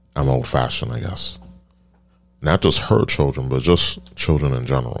 I'm old-fashioned, I guess. Not just her children, but just children in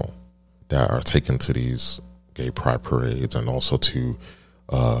general that are taken to these gay pride parades and also to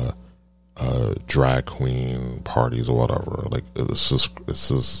drag queen parties or whatever. Like, this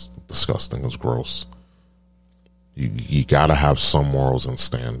is disgusting. It's gross. You gotta have some morals and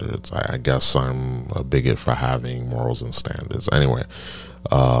standards. I guess I'm a bigot for having morals and standards. Anyway,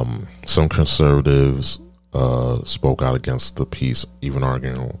 some conservatives spoke out against the piece, even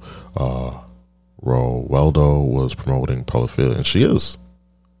arguing Roe Weldo was promoting pedophilia, and she is,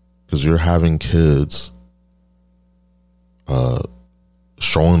 because you're having kids,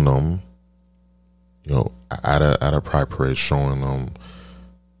 showing them, at a pride parade, showing them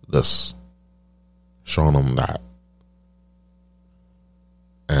this, showing them that,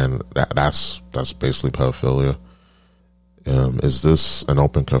 and that's basically pedophilia. Is this an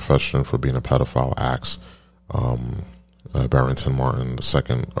open confession for being a pedophile? Asks Barrington Martin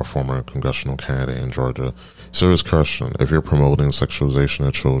II, a former congressional candidate in Georgia. Serious question. If you're promoting sexualization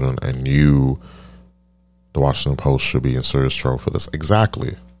of children, and the Washington Post should be in serious trouble for this.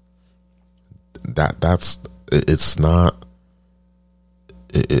 Exactly. It's not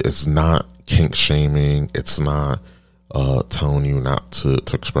kink shaming. It's not telling you not to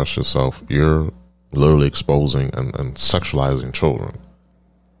express yourself. You're literally exposing and sexualizing children.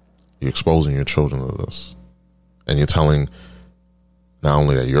 You're exposing your children to this. And you're telling not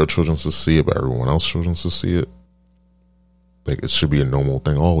only that your children should see it, but everyone else's children should see it. Like, it should be a normal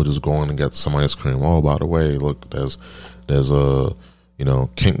thing. Oh, we're just going and get some ice cream. Oh, by the way, look, there's a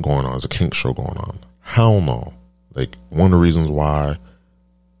kink going on. There's a kink show going on. Hell no. Like, one of the reasons why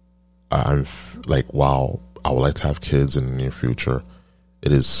while I would like to have kids in the near future,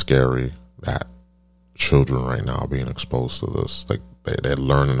 it is scary that children right now are being exposed to this. Like, they're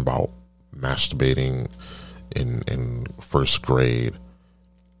learning about masturbating in first grade.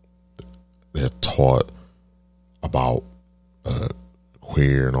 They're taught about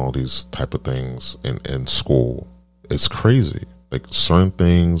queer and all these type of things in school. It's crazy. Like certain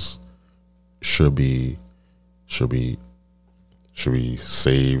things should be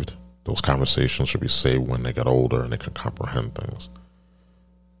saved. Those conversations should be saved when they get older and they can comprehend things.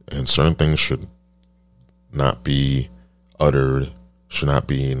 And certain things should not be uttered, should not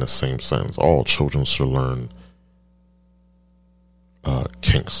be in the same sentence. All children should learn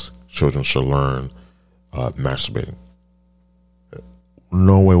kinks. Children should learn masturbating.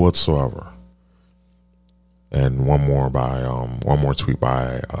 No way whatsoever. And one more tweet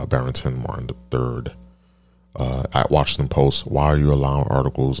by Barrington Martin III. At Washington Post, why are you allowing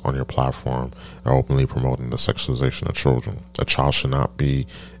articles on your platform that are openly promoting the sexualization of children? A child should not be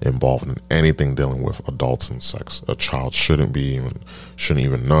involved in anything dealing with adults and sex. A child shouldn't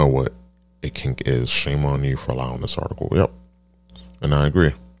even know what a kink is. Shame on you for allowing this article. Yep. And I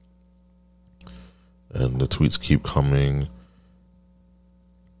agree. And the tweets keep coming.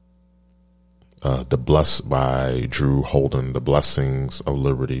 By Drew Holden, the blessings of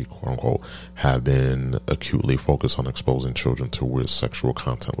liberty, quote unquote, have been acutely focused on exposing children to weird sexual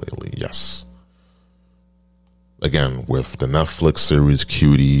content lately. Yes. Again, with the Netflix series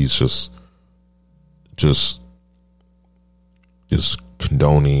Cuties, just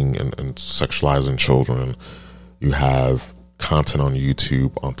condoning and sexualizing children. You have content on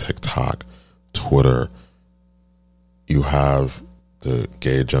YouTube, on TikTok, Twitter. You have the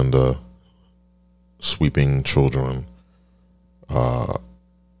gay agenda sweeping children.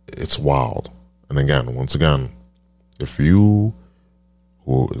 It's wild. And again, once again, if you're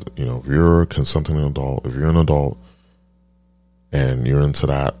a consenting adult, if you're an adult and you're into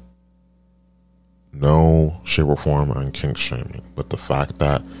that, no shape or form on kink shaming. But the fact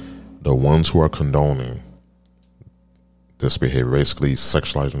that the ones who are condoning this behavior, basically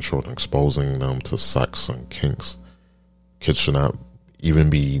sexualizing children, exposing them to sex and kinks, kids should not even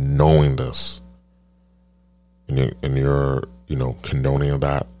be knowing this. And you're condoning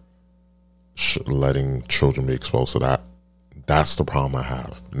that, letting children be exposed to that. That's the problem I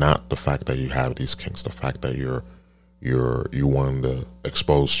have. Not the fact that you have these kinks. The fact that you want to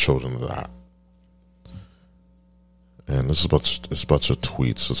expose children to that. And this is a bunch of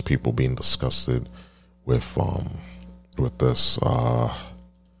tweets, just people being disgusted with this.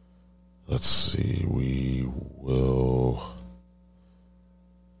 Let's see. We will.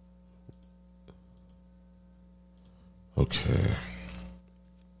 Okay,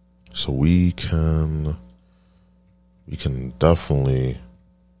 so we can definitely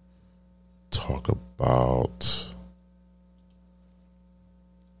talk about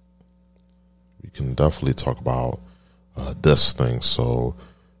this thing. So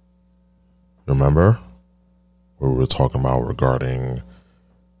remember what we were talking about regarding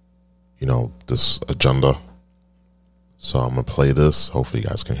this agenda. So I'm gonna play this. Hopefully you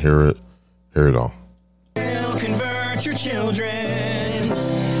guys can hear it. Here we go. Your children,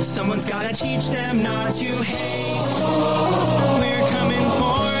 someone's gotta teach them not to hate. We're coming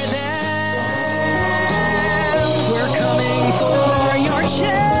for them. We're coming for your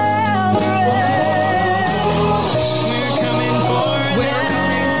children. We're coming for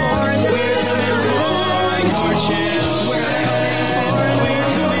them. We're coming for your children. We're coming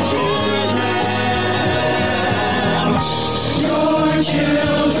for your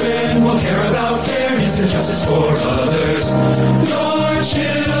children will care about fairness and justice for others. Your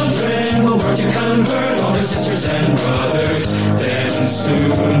children will work to convert all their sisters and brothers. Then soon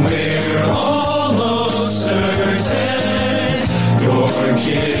we're almost certain your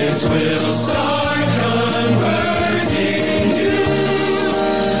kids will start converting you.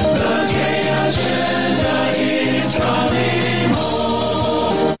 The gay agenda is coming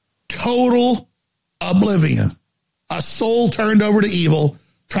home. Total oblivion. A soul turned over to evil,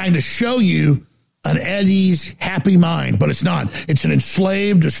 trying to show you an at ease, happy mind, but it's not. It's an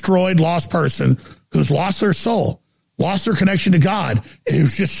enslaved, destroyed, lost person who's lost their soul, lost their connection to God, and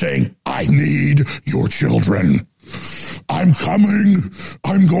who's just saying, I need your children. I'm coming.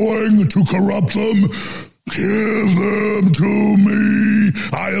 I'm going to corrupt them. Give them to me.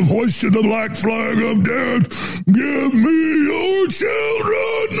 I have hoisted the black flag of death. Give me your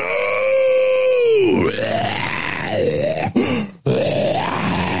children now.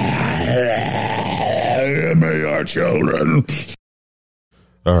 Give me our children.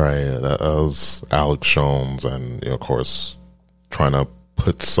 All right, that was Alex Jones, and of course, trying to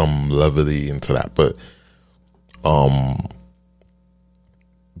put some levity into that. But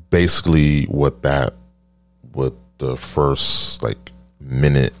basically, what the first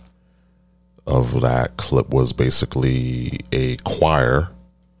minute of that clip was basically a choir.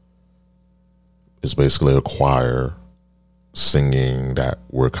 It's basically a choir singing that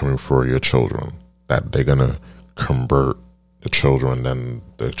we're coming for your children, that they're gonna convert the children, then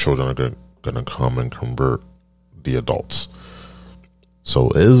the children are going to come and convert the adults. So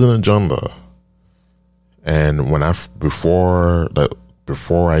it is an agenda. And before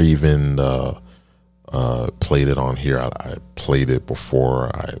I even played it on here, I played it before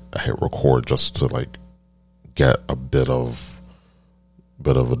I hit record, just to like get a bit of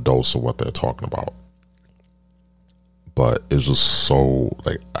a dose of what they're talking about. But it's just so,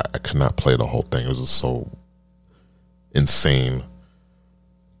 like, I could not play the whole thing. It was just so insane.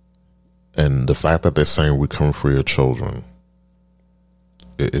 And the fact that they're saying we're coming for your children,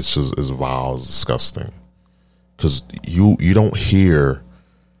 it's vile, it's disgusting. Because you don't hear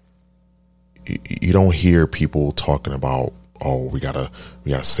people talking about, oh, we gotta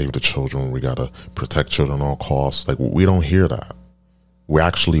save the children, we gotta protect children at all costs. Like, we don't hear that. We're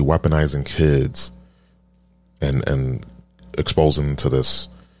actually weaponizing kids and exposing them to this.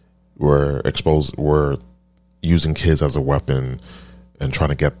 We're using kids as a weapon and trying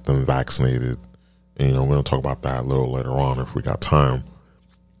to get them vaccinated. And, we're gonna talk about that a little later on if we got time.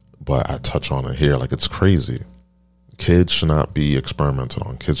 But I touch on it here. Like, it's crazy. Kids should not be experimented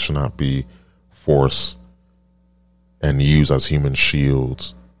on. Kids should not be forced and used as human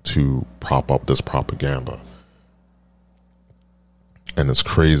shields to prop up this propaganda. And it's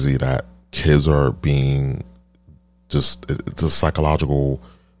crazy that kids are being it's a psychological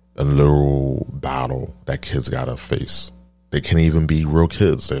and literal battle that kids gotta face. They can't even be real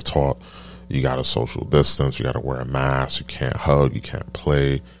kids. They're taught you gotta social distance, you gotta wear a mask, you can't hug, you can't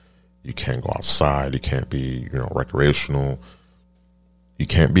play, you can't go outside, you can't be, recreational. You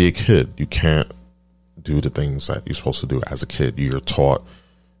can't be a kid. You can't do the things that you're supposed to do as a kid. You're taught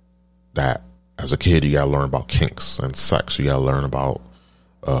that as a kid, you gotta learn about kinks and sex. You gotta learn about,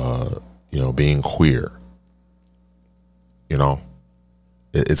 being queer.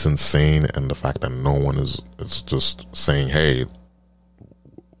 It's insane. And the fact that no one is just saying, hey,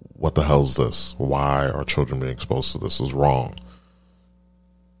 what the hell is this? Why are children being exposed to this? Is wrong.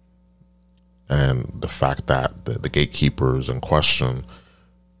 And the fact that the gatekeepers in question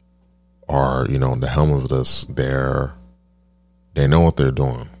are, in the helm of this, they know what they're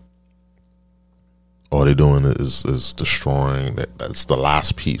doing. All they're doing is destroying. That's the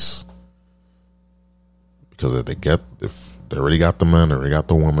last piece. Because if they already got the men, they already got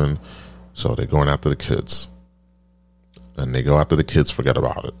the woman, so they're going after the kids. And they go after the kids, forget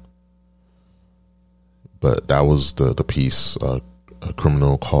about it. But that was the piece. A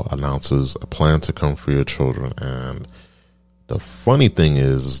criminal announces a plan to come for your children. And the funny thing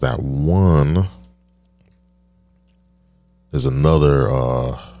is that one is another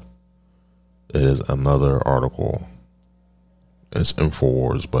article. It's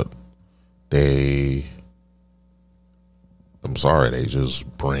InfoWars, but they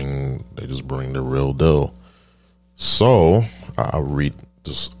just bring the real deal. So I'll read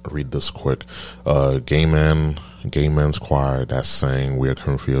this quick. Gay men's choir that's saying we are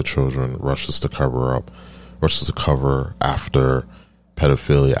coming for your children rushes to cover after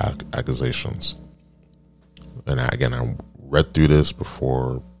pedophilia accusations. And I read through this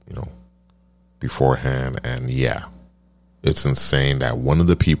beforehand, and yeah, it's insane that one of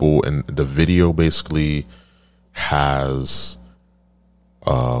the people in the video basically has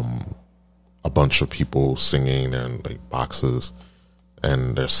a bunch of people singing and like boxes,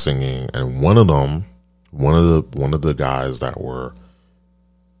 and they're singing, and one of the guys that were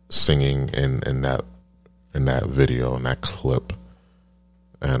singing in that video, in that clip.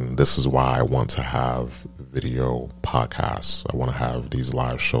 And this is why I want to have video podcasts. I want to have these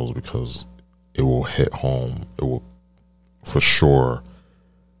live shows because it will hit home. It will for sure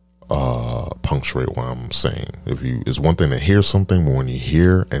punctuate what I'm saying. It's one thing to hear something, but when you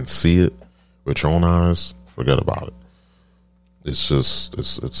hear and see it with your own eyes, forget about it. It's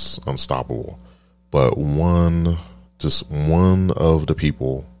unstoppable. But one of the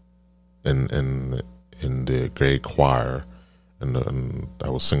people in the gay choir and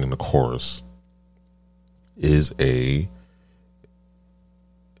that was singing the chorus is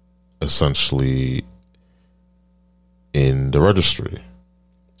essentially in the registry.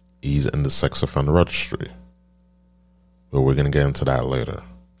 He's in the sex offender registry. But we're going to get into that later.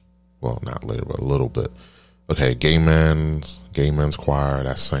 Well, not later, but a little bit. Okay, gay men's choir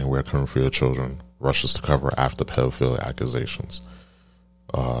that's saying we're coming for your children rushes to cover after pedophilia accusations.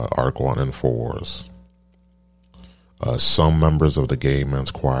 Article on InfoWars. Some members of the gay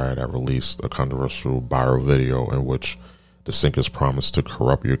men's choir that released a controversial viral video in which the singers promised to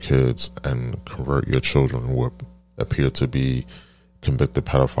corrupt your kids and convert your children would appear to be convicted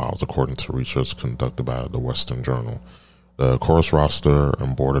pedophiles, according to research conducted by the Western Journal. The chorus roster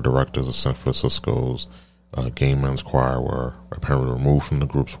and board of directors of San Francisco's Gay Men's Choir were apparently removed from the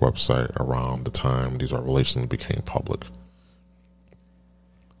group's website around the time these revelations became public.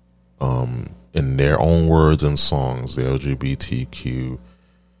 In their own words and songs, the LGBTQP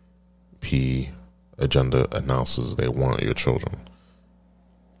agenda announces they want your children.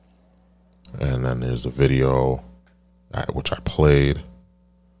 And then there's the video, which I played.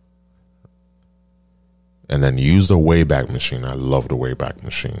 And then use the Wayback Machine. I love the Wayback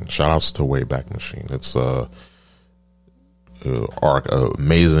Machine. Shout outs to Wayback Machine. It's a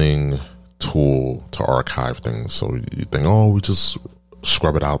amazing tool to archive things. So you think, oh, we just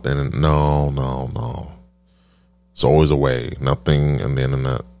scrub it out then. No. It's always a way. Nothing in the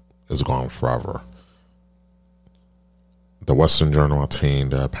internet is gone forever. The Western Journal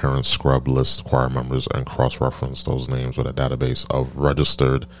obtained that parents scrub list choir members and cross-reference those names with a database of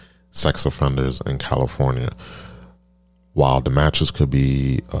registered sex offenders in California. While the matches could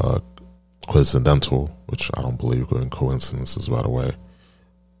be coincidental, which I don't believe in coincidences, by the way,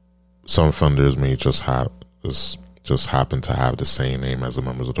 some offenders may just happen to have the same name as the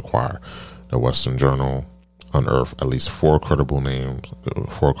members of the choir. The Western Journal unearthed at least four credible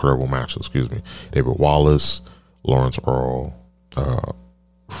matches. David Wallace, Lawrence Earl,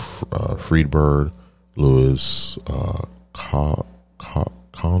 Friedberg, Louis Condra,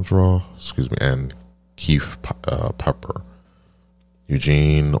 and Keith Pepper.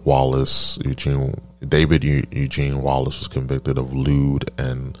 David Eugene Wallace was convicted of lewd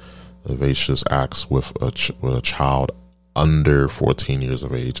and lascivious acts with a child under 14 years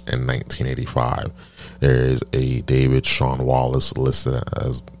of age in 1985. There is a David Sean Wallace listed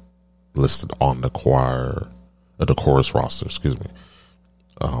on the chorus roster.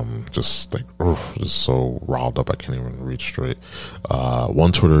 Just so riled up I can't even read straight.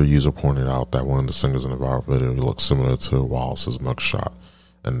 One Twitter user pointed out that one of the singers in the viral video looks similar to Wallace's mugshot.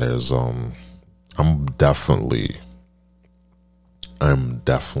 And there's I'm definitely going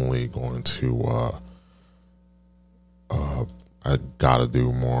to I gotta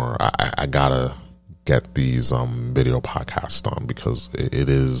do more. I gotta get these video podcasts done, because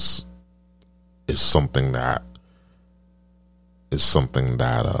it's something that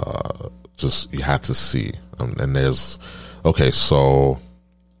just you had to see. And there's so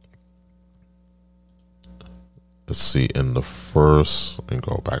let's see, in the first, and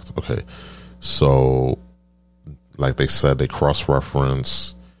go back to so like they said, they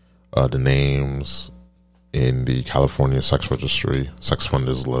cross-reference the names in the California sex registry, sex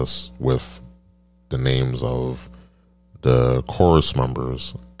offenders list, with the names of the chorus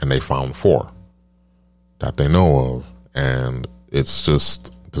members, and they found 4 that they know of. And it's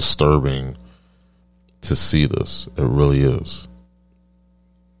just disturbing to see this. It really is.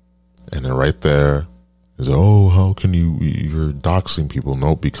 And then right there is, oh, how can you're doxing people?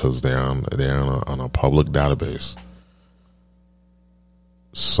 No, because they're on a public database.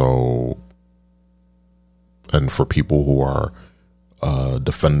 So, and for people who are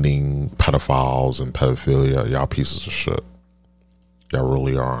defending pedophiles and pedophilia, y'all pieces of shit. Y'all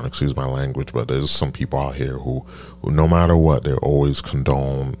really are, and excuse my language, but there's some people out here who no matter what, they always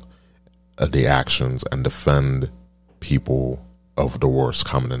condone the actions and defend people of the worst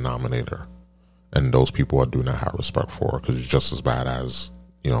common denominator. And those people I do not have respect for, because it's just as bad as,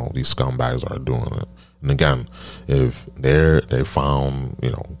 these scumbags are doing it. And again, if they found,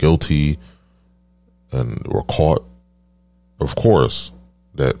 guilty and were caught, of course,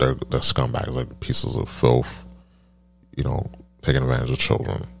 they're scumbags, like pieces of filth, taking advantage of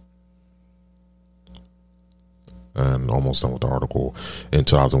children. And almost done with the article. In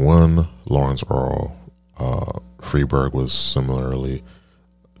 2001, Lawrence Earl Freeberg was similarly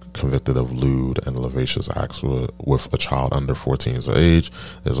convicted of lewd and lascivious acts with a child under 14 years of age.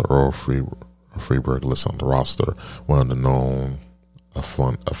 There's an Earl Freeberg listed on the roster, one of the known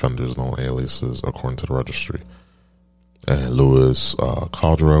offenders' known aliases, according to the registry. And Louis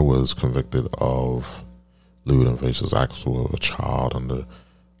Caldra was convicted of lewd and lascivious acts with a child under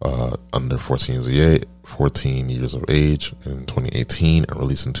 14 years of age in 2018 and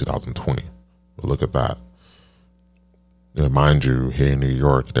released in 2020. But look at that. Mind you, here in New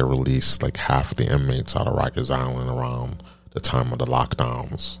York, they released like half of the inmates out of Rikers Island around the time of the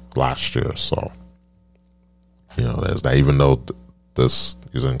lockdowns last year. So, there's that. Even though this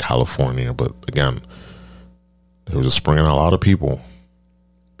is in California, but again, they were just bringing out a lot of people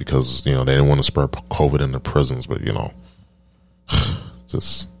because, they didn't want to spread COVID in the prisons. But,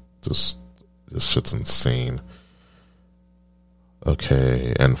 this shit's insane.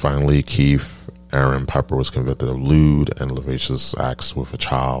 Okay, and finally, Keith Aaron Pepper was convicted of lewd and lascivious acts with a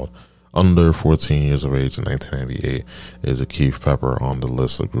child under 14 years of age in 1998. There's a Keith Pepper on the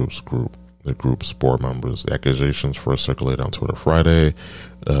list of group the group's board members. The accusations first circulated on Twitter Friday.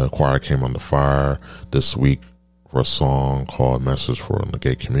 Choir came under fire this week for a song called "Message for the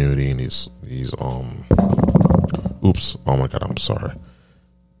Gay Community," and these oops, oh my god, I'm sorry,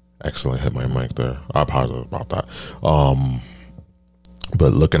 accidentally hit my mic there. I apologize about that.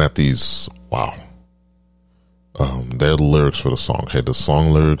 But looking at these, wow, they're the lyrics for the song. Okay, the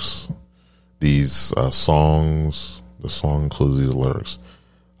song lyrics, these songs, the song includes these lyrics.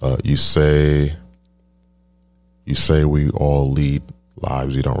 You say we all lead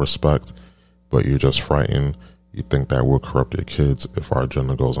lives you don't respect, but you're just frightened. You think that we'll corrupt your kids if our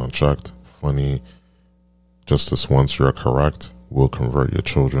agenda goes unchecked. Funny, just this once you're correct, we'll convert your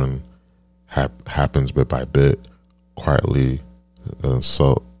children. Happens bit by bit, quietly, and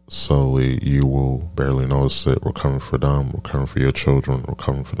slowly you will barely notice it. We're coming for them. We're coming for your children. We're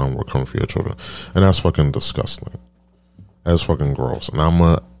coming for them. We're coming for your children. And that's fucking disgusting. That's fucking gross. And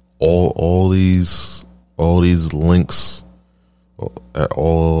I'm all these links,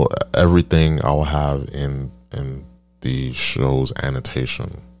 everything I will have in the show's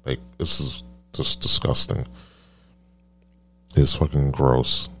annotation. Like, this is just disgusting. It's fucking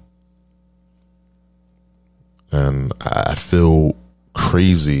gross. And I feel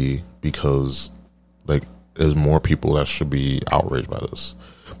crazy because, like, there's more people that should be outraged by this.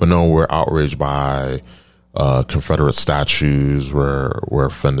 But no, we're outraged by Confederate statues. We're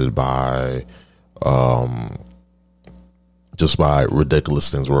offended by just by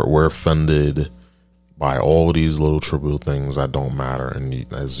ridiculous things. We're offended by all these little trivial things that don't matter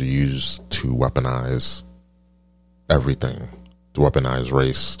and as used to weaponize everything, to weaponize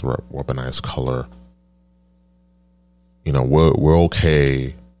race, to weaponize color. You know, we're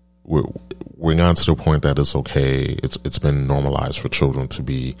okay. We're gotten to the point that it's okay. It's been normalized for children to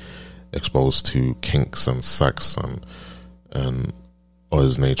be exposed to kinks and sex and all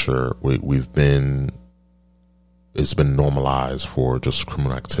this nature. It's been normalized for just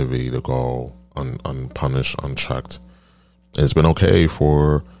criminal activity to go unpunished, unchecked. And it's been okay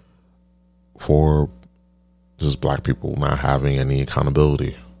for just black people not having any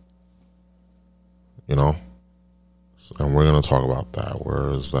accountability. You know? And we're going to talk about that. Where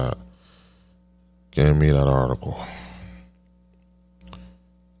is that? Give me that article.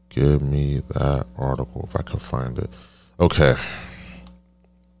 Give me that article if I can find it. Okay.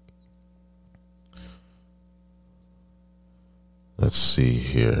 Let's see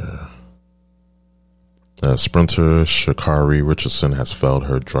here. Sprinter Sha'Carri Richardson has failed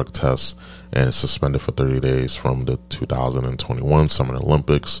her drug test and is suspended for 30 days from the 2021 Summer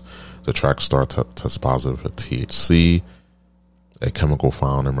Olympics. The track star tested positive for THC, a chemical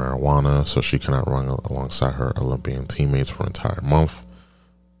found in marijuana, so she cannot run alongside her Olympian teammates for an entire month.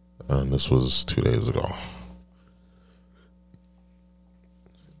 And this was 2 days ago.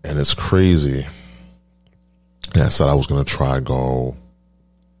 And it's crazy. And I said I was going to try go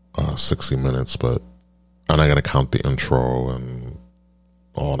 60 minutes, but I'm not going to count the intro and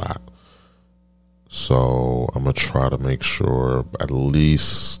all that. So I'm going to try to make sure at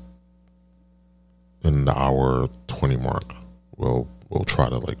least in the hour 20 mark, we'll try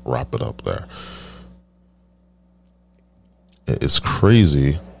to like wrap it up there. It's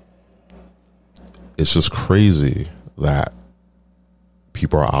crazy. It's just crazy that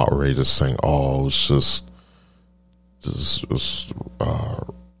people are outraged saying, "Oh, it's just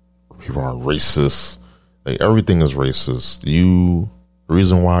people are racist." Like, everything is racist. The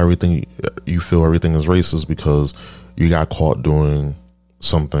reason why you feel everything is racist because you got caught doing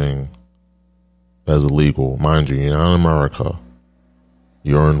something that's illegal. Mind you, you're not in America.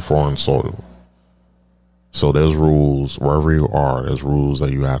 You're in foreign soil. So there's rules wherever you are. There's rules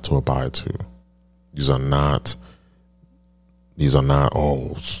that you have to abide to. These are not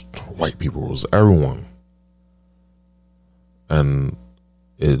white people rules. Everyone. And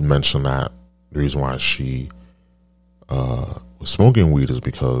it mentioned that the reason why she was smoking weed is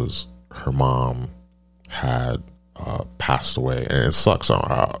because her mom had passed away, and it sucks.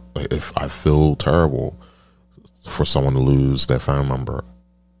 If I feel terrible for someone to lose their family member,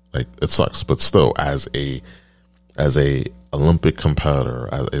 like, it sucks. But still, as a Olympic competitor,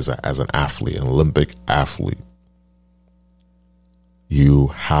 as an athlete, an Olympic athlete, you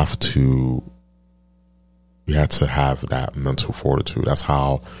have to have that mental fortitude. That's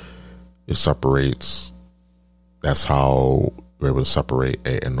how it separates. That's how you're able to separate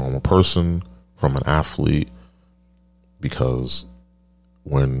a normal person from an athlete. Because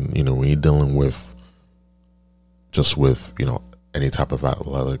when you're dealing with any type of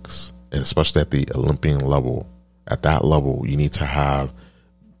athletics, and especially at the Olympian level, at that level, you need to have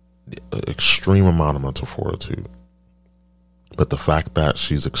an extreme amount of mental fortitude. But the fact that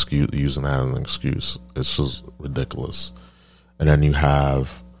she's using that as an excuse, it's just ridiculous. And then you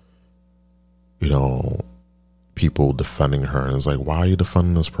have, you know, people defending her, and it's like, why are you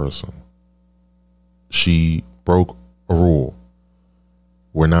defending this person? She broke a rule.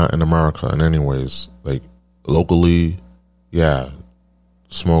 We're not in America in any ways. Like, locally, yeah,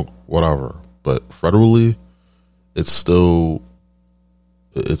 smoke, whatever. But federally, it's still,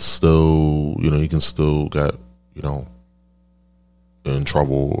 you know, you can still get, you know, in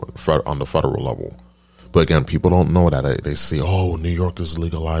trouble on the federal level. But again, people don't know that. They see, oh, New York is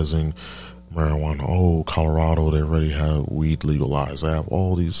legalizing marijuana. Oh, Colorado, they already have weed legalized. They have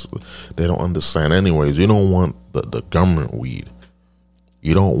all these. They don't understand. Anyways, you don't want the government weed.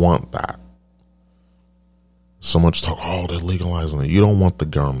 You don't want that. So much talk, oh, they're legalizing it. You don't want the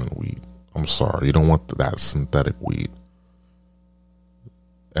government weed. I'm sorry. You don't want that synthetic weed.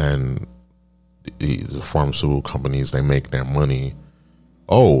 And the pharmaceutical companies, they make their money.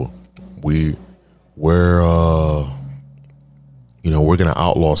 Oh, we're you know, we're going to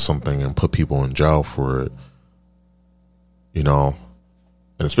outlaw something and put people in jail for it, you know.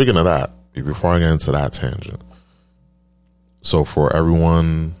 And speaking of that, before I get into that tangent, so for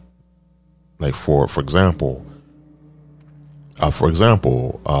everyone, like for example,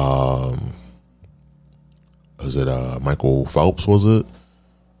 was it Michael Phelps, was it?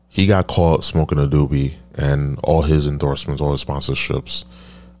 He got caught smoking a doobie, and all his endorsements, all his sponsorships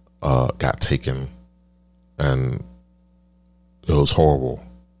got taken, and it was horrible.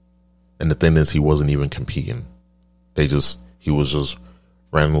 And the thing is, he wasn't even competing. He was just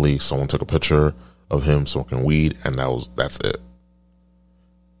randomly, someone took a picture of him smoking weed, and that's it.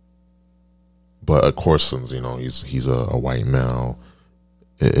 But of course, since, you know, he's a white male,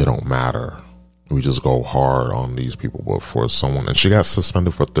 it don't matter. We just go hard on these people. But for someone, and she got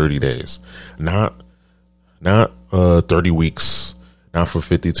suspended for 30 days, not 30 weeks, not for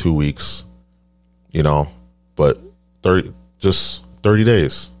 52 weeks, you know, but 30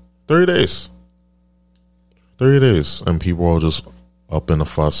 days, 30 days, and people are just up in a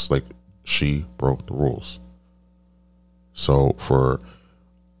fuss like she broke the rules. So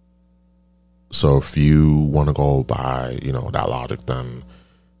if you want to go by, you know, that logic, then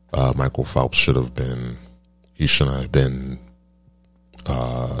Michael Phelps shouldn't have been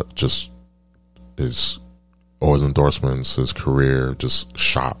just his endorsements, his career just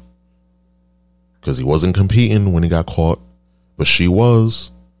shot, because he wasn't competing when he got caught, but she was.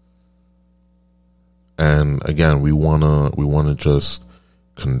 And again, we wanna just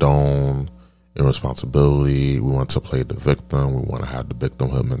condone irresponsibility. We want to play the victim. We want to have the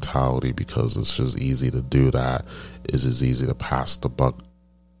victimhood mentality, because it's just easy to do that. It's just easy to pass the buck,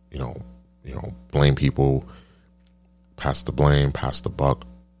 you know, blame people, pass the blame, pass the buck,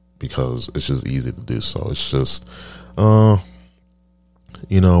 because it's just easy to do so. It's just,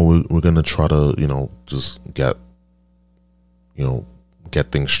 you know, we're gonna try to, you know, just get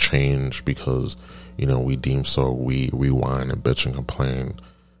things changed, because, you know, we deem so. We whine and bitch and complain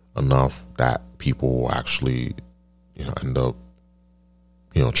enough that people will actually, you know, end up,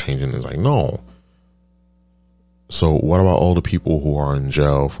 you know, changing. It's like, no. So what about all the people who are in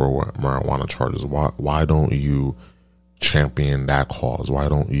jail for marijuana charges? Why don't you champion that cause? Why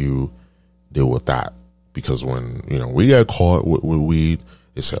don't you deal with that? Because when, you know, we get caught with weed,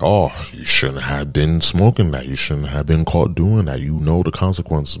 they say, oh, you shouldn't have been smoking that. You shouldn't have been caught doing that. You know the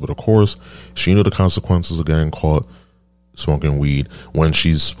consequences. But of course, she knew the consequences of getting caught smoking weed when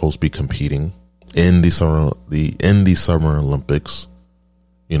she's supposed to be competing in the Summer Olympics,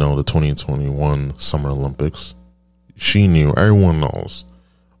 you know, the 2021 Summer Olympics. She knew, everyone knows,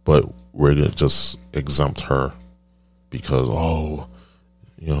 but we're gonna just exempt her because, oh,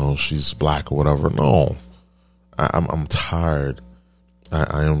 you know, she's black or whatever. No, I'm tired.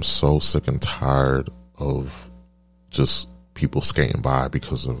 I am so sick and tired of just people skating by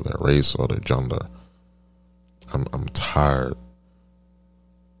because of their race or their gender. I'm tired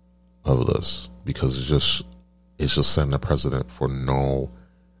of this, because it's just setting the precedent for no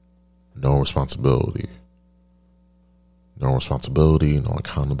responsibility. No responsibility, no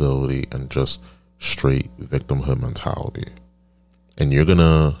accountability, and just straight victimhood mentality. And you're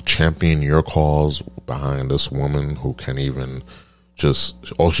gonna champion your cause behind this woman who can't even just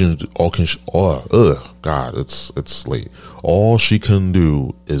God, it's late. All she can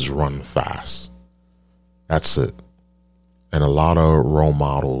do is run fast. That's it. And a lot of role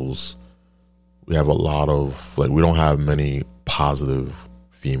models. We have a lot of, like, we don't have many positive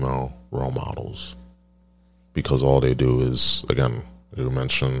female role models, because all they do is, again, you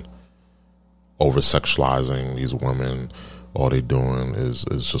mentioned, over sexualizing these women. All they doing is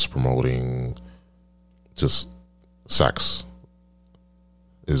just promoting just sex.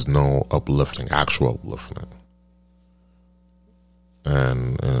 is no uplifting, actual uplifting.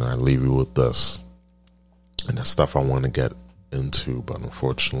 And I leave you with this. And that's stuff I want to get into, but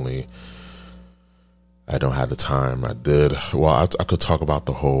unfortunately, I don't have the time. I did. Well, I could talk about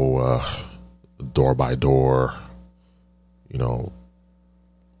the whole door by door,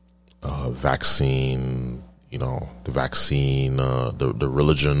 vaccine, the vaccine, the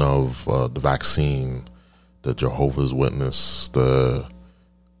religion of the vaccine, the Jehovah's Witness, the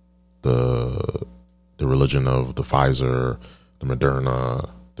religion of the Pfizer, the Moderna,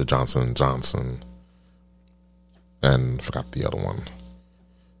 the Johnson & Johnson, and forgot the other one.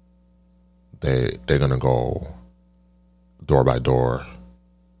 They're gonna go door by door,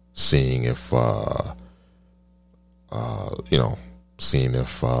 seeing if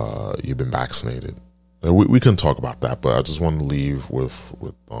you've been vaccinated. We can talk about that, but I just want to leave with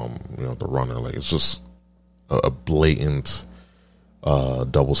the runner. Like, it's just a blatant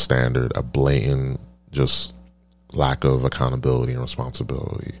double standard, a blatant just lack of accountability and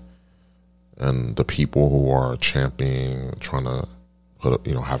responsibility. And the people who are championing, trying to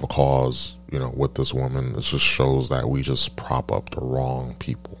have a cause, with this woman, it just shows that we just prop up the wrong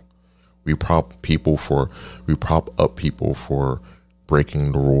people. We prop up people for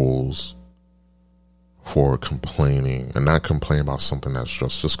breaking the rules, for complaining, and not complain about something that's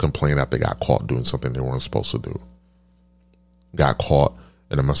just complain that they got caught doing something they weren't supposed to do. Got caught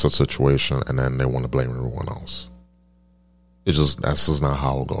in a messed up situation, and then they want to blame everyone else. That's just not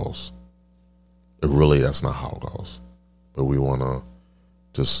how it goes. That's not how it goes. But we want to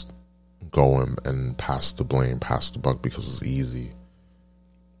just go and pass the blame, pass the buck, because it's easy.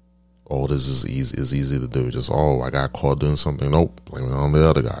 Oh, this is easy. It's easy to do. Just, I got caught doing something. Nope. Blame it on the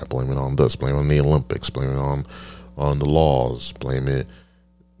other guy. Blame it on this. Blame it on the Olympics. Blame it on the laws. Blame it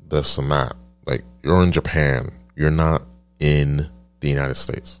this and that. Like, you're in Japan. You're not in the United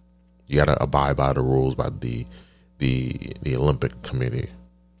States. You got to abide by the rules by the Olympic Committee.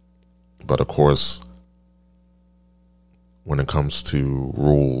 But of course, when it comes to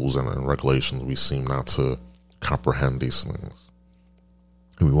rules and regulations, we seem not to comprehend these things.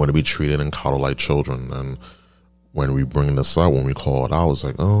 And we want to be treated and coddled like children. And when we bring this up, when we call it out, it's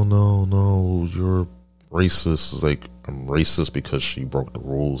like, oh, no, you're racist. It's like, I'm racist because she broke the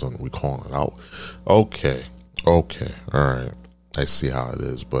rules and we calling it out. Okay, all right. I see how it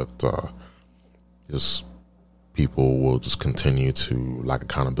is. But just people will just continue to lack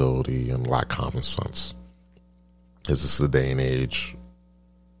accountability and lack common sense. This is the day and age.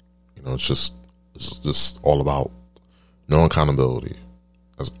 It's just all about no accountability.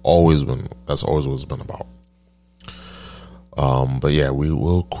 That's always what it's been about. But yeah, we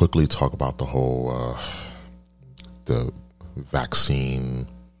will quickly talk about the whole the vaccine.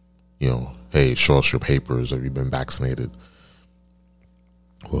 Hey, show us your papers. Have you been vaccinated?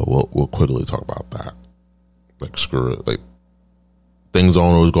 Well, we'll quickly talk about that. Like, screw it. Like, things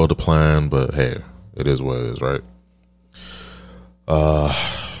don't always go to plan, but hey, it is what it is, right?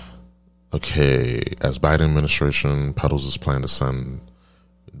 Okay. As Biden administration peddles its plan to send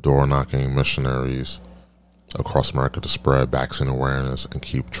door-knocking missionaries across America to spread vaccine awareness and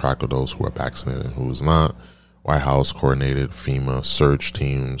keep track of those who are vaccinated and who is not, White House coordinated FEMA surge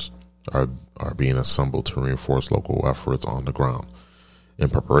teams are being assembled to reinforce local efforts on the ground. In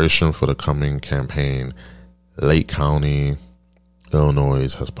preparation for the coming campaign, Lake County,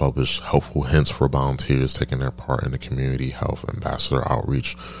 Illinois has published helpful hints for volunteers taking their part in the community health ambassador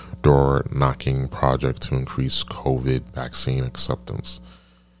outreach door-knocking project to increase COVID vaccine acceptance.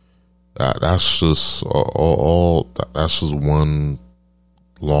 That's just that's just one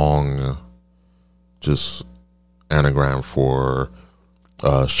long just anagram for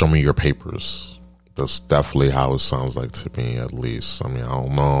show me your papers. That's definitely how it sounds like to me, at least. I mean, I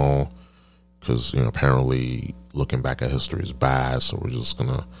don't know, because apparently looking back at history is bad, so we're just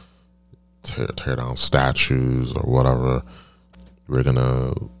gonna tear down statues or whatever. We're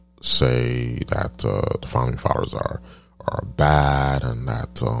gonna say that the founding fathers are bad, and that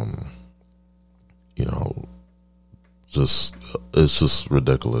it's just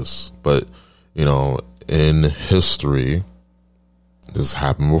ridiculous. But in history, this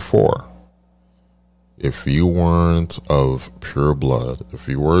happened before. If you weren't of pure blood, if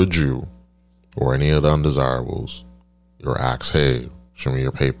you were a Jew or any of the undesirables, you're asked, hey, show me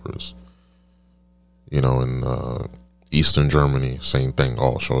your papers. In Eastern Germany, same thing.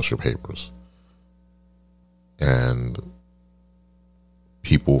 Oh, show us your papers. And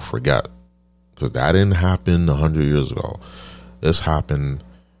people forget, because that didn't happen 100 years ago. This happened,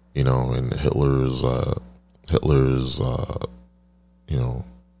 in Hitler's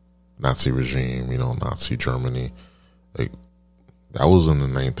Nazi regime, Nazi Germany. Like, That was in the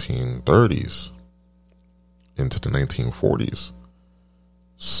 1930s into the 1940s.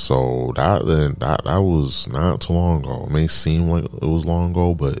 So that was not too long ago. It may seem like it was long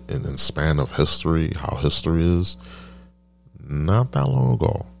ago, but in the span of history, how history is, not that long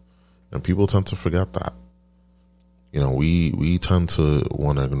ago. And people tend to forget that. You know, we tend to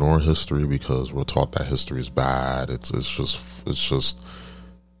want to ignore history because we're taught that history is bad. It's just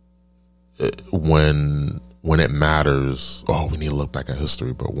when it matters, oh, we need to look back at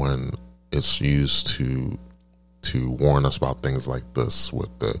history. But when it's used to warn us about things like this, with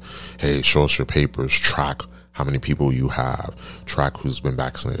the, hey, show us your papers, track how many people you have, track who's been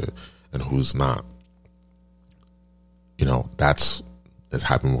vaccinated and who's not. You know, it's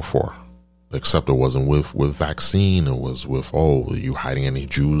happened before. Except it wasn't with vaccine. It was with, oh, are you hiding any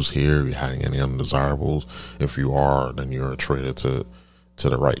Jews here? Are you hiding any undesirables? If you are, then you're a traitor to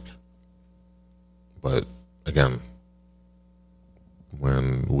the Reich. But again,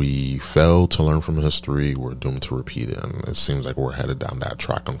 when we fail to learn from history, we're doomed to repeat it. And it seems like we're headed down that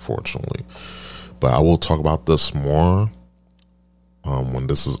track, unfortunately. But I will talk about this more when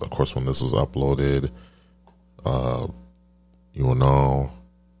this is uploaded. You will know.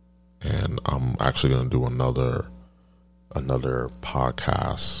 And I'm actually going to do another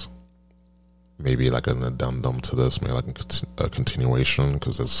podcast, maybe like an addendum to this, maybe like a continuation,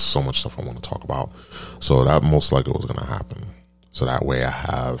 because there's so much stuff I want to talk about. So that most likely was going to happen. So that way I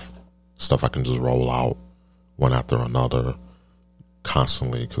have stuff I can just roll out one after another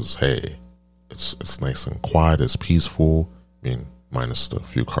constantly, because, hey, it's nice and quiet, it's peaceful. I mean, minus the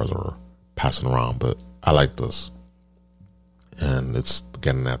few cars that are passing around, but I like this. And it's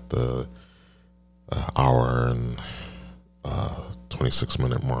getting at the hour and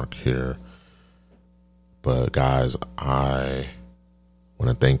 26-minute mark here. But guys, I want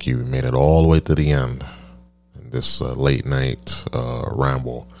to thank you. We made it all the way to the end in this late night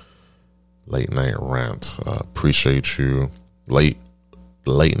ramble, late night rant. Appreciate you. Late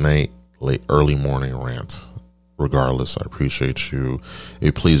night, early morning rant. Regardless, I appreciate you.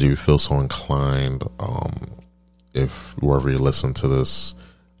 If you feel so inclined, if whoever you listen to this,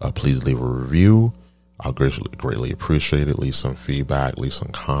 please leave a review. I'll greatly appreciate it. Leave some feedback, leave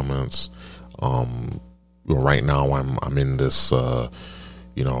some comments. Right now I'm in this,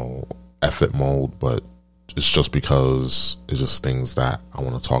 effort mode, but it's just because it's just things that I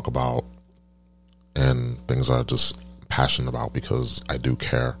want to talk about and things I'm just passionate about, because I do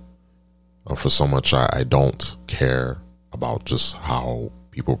care. For so much, I don't care about just how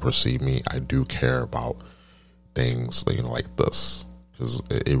people perceive me. I do care about things like this, because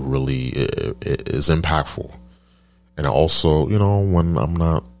it really is impactful. And also, when I'm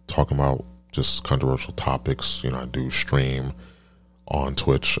not talking about just controversial topics, I do stream on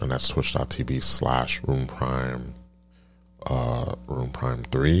Twitch, and that's twitch.tv/RubenPrime,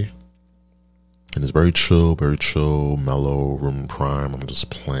 RubenPrime3. And it's very chill, mellow RubenPrime. I'm just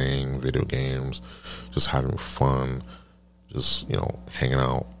playing video games, just having fun, just, hanging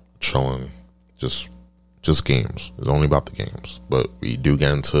out, chilling, just games. It's only about the games. But we do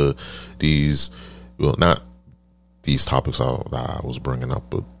get into these, not these topics that I was bringing up,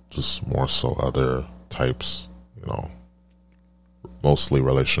 but just more so other types, mostly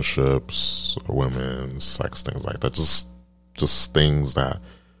relationships, women, sex, things like that. Just things that,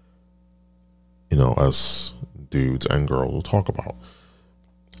 us dudes and girls will talk about.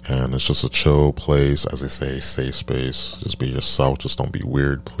 And it's just a chill place, as they say, safe space. Just be yourself. Just don't be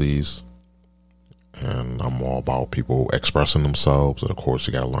weird, please. And I'm all about people expressing themselves. And of course,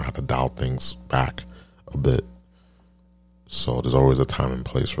 you got to learn how to dial things back a bit. So there's always a time and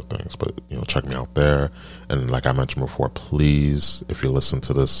place for things. But, check me out there. And like I mentioned before, please, if you listen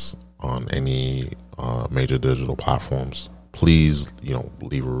to this on any major digital platforms, please,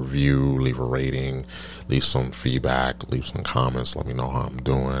 leave a review, leave a rating, leave some feedback, leave some comments. Let me know how I'm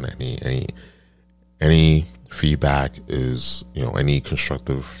doing. Any feedback is, any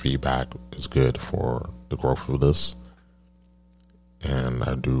constructive feedback is good for the growth of this. And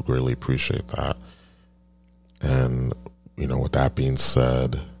I do greatly appreciate that. And, with that being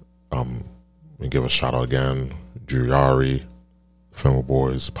said, we give a shout out again, Juyari, Film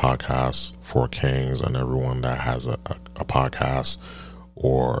Boys podcast, Four Kings, and everyone that has a podcast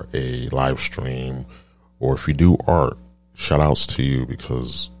or a live stream, or if you do art, shout outs to you,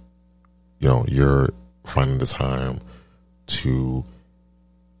 because, you're finding the time to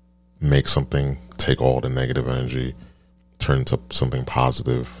make something, take all the negative energy, turn into something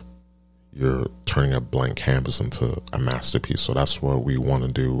positive. You're turning a blank canvas into a masterpiece. So that's what we want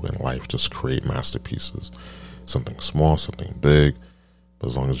to do in life, just create masterpieces. Something small, something big, but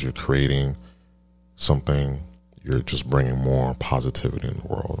as long as you're creating something, you're just bringing more positivity in the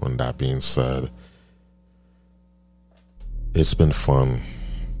world. And that being said, it's been fun.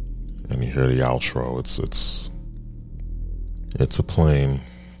 And you hear the outro. It's a plane,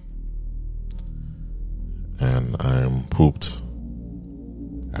 and I'm pooped.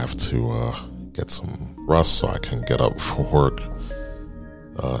 I have to get some rest so I can get up for work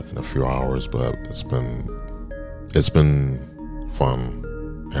in a few hours. But it's been fun,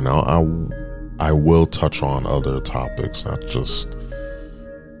 and I will touch on other topics, not just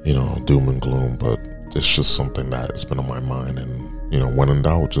doom and gloom, but it's just something that has been on my mind. And when in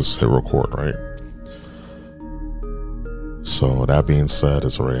doubt, just hit record, right? So that being said,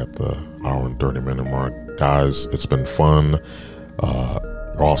 it's already at the hour and 30-minute mark. Guys, it's been fun.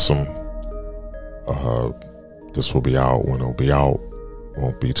 You're awesome. This will be out when it'll be out.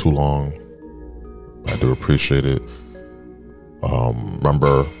 Won't be too long. I do appreciate it.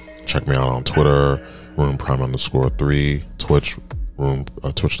 Remember, check me out on Twitter, RubenPrime_3, Twitch,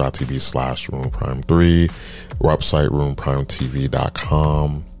 twitch.tv/RubenPrime3, website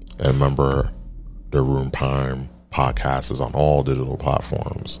RubenPrimeTV.com, and remember, the RubenPrime podcast is on all digital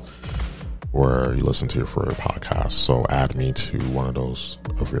platforms where you listen to your favorite podcast. So add me to one of those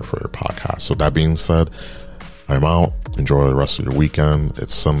of your favorite podcasts. So that being said, I'm out. Enjoy the rest of your weekend.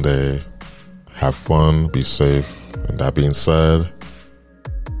 It's Sunday. Have fun. Be safe. And that being said,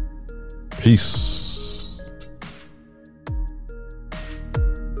 peace.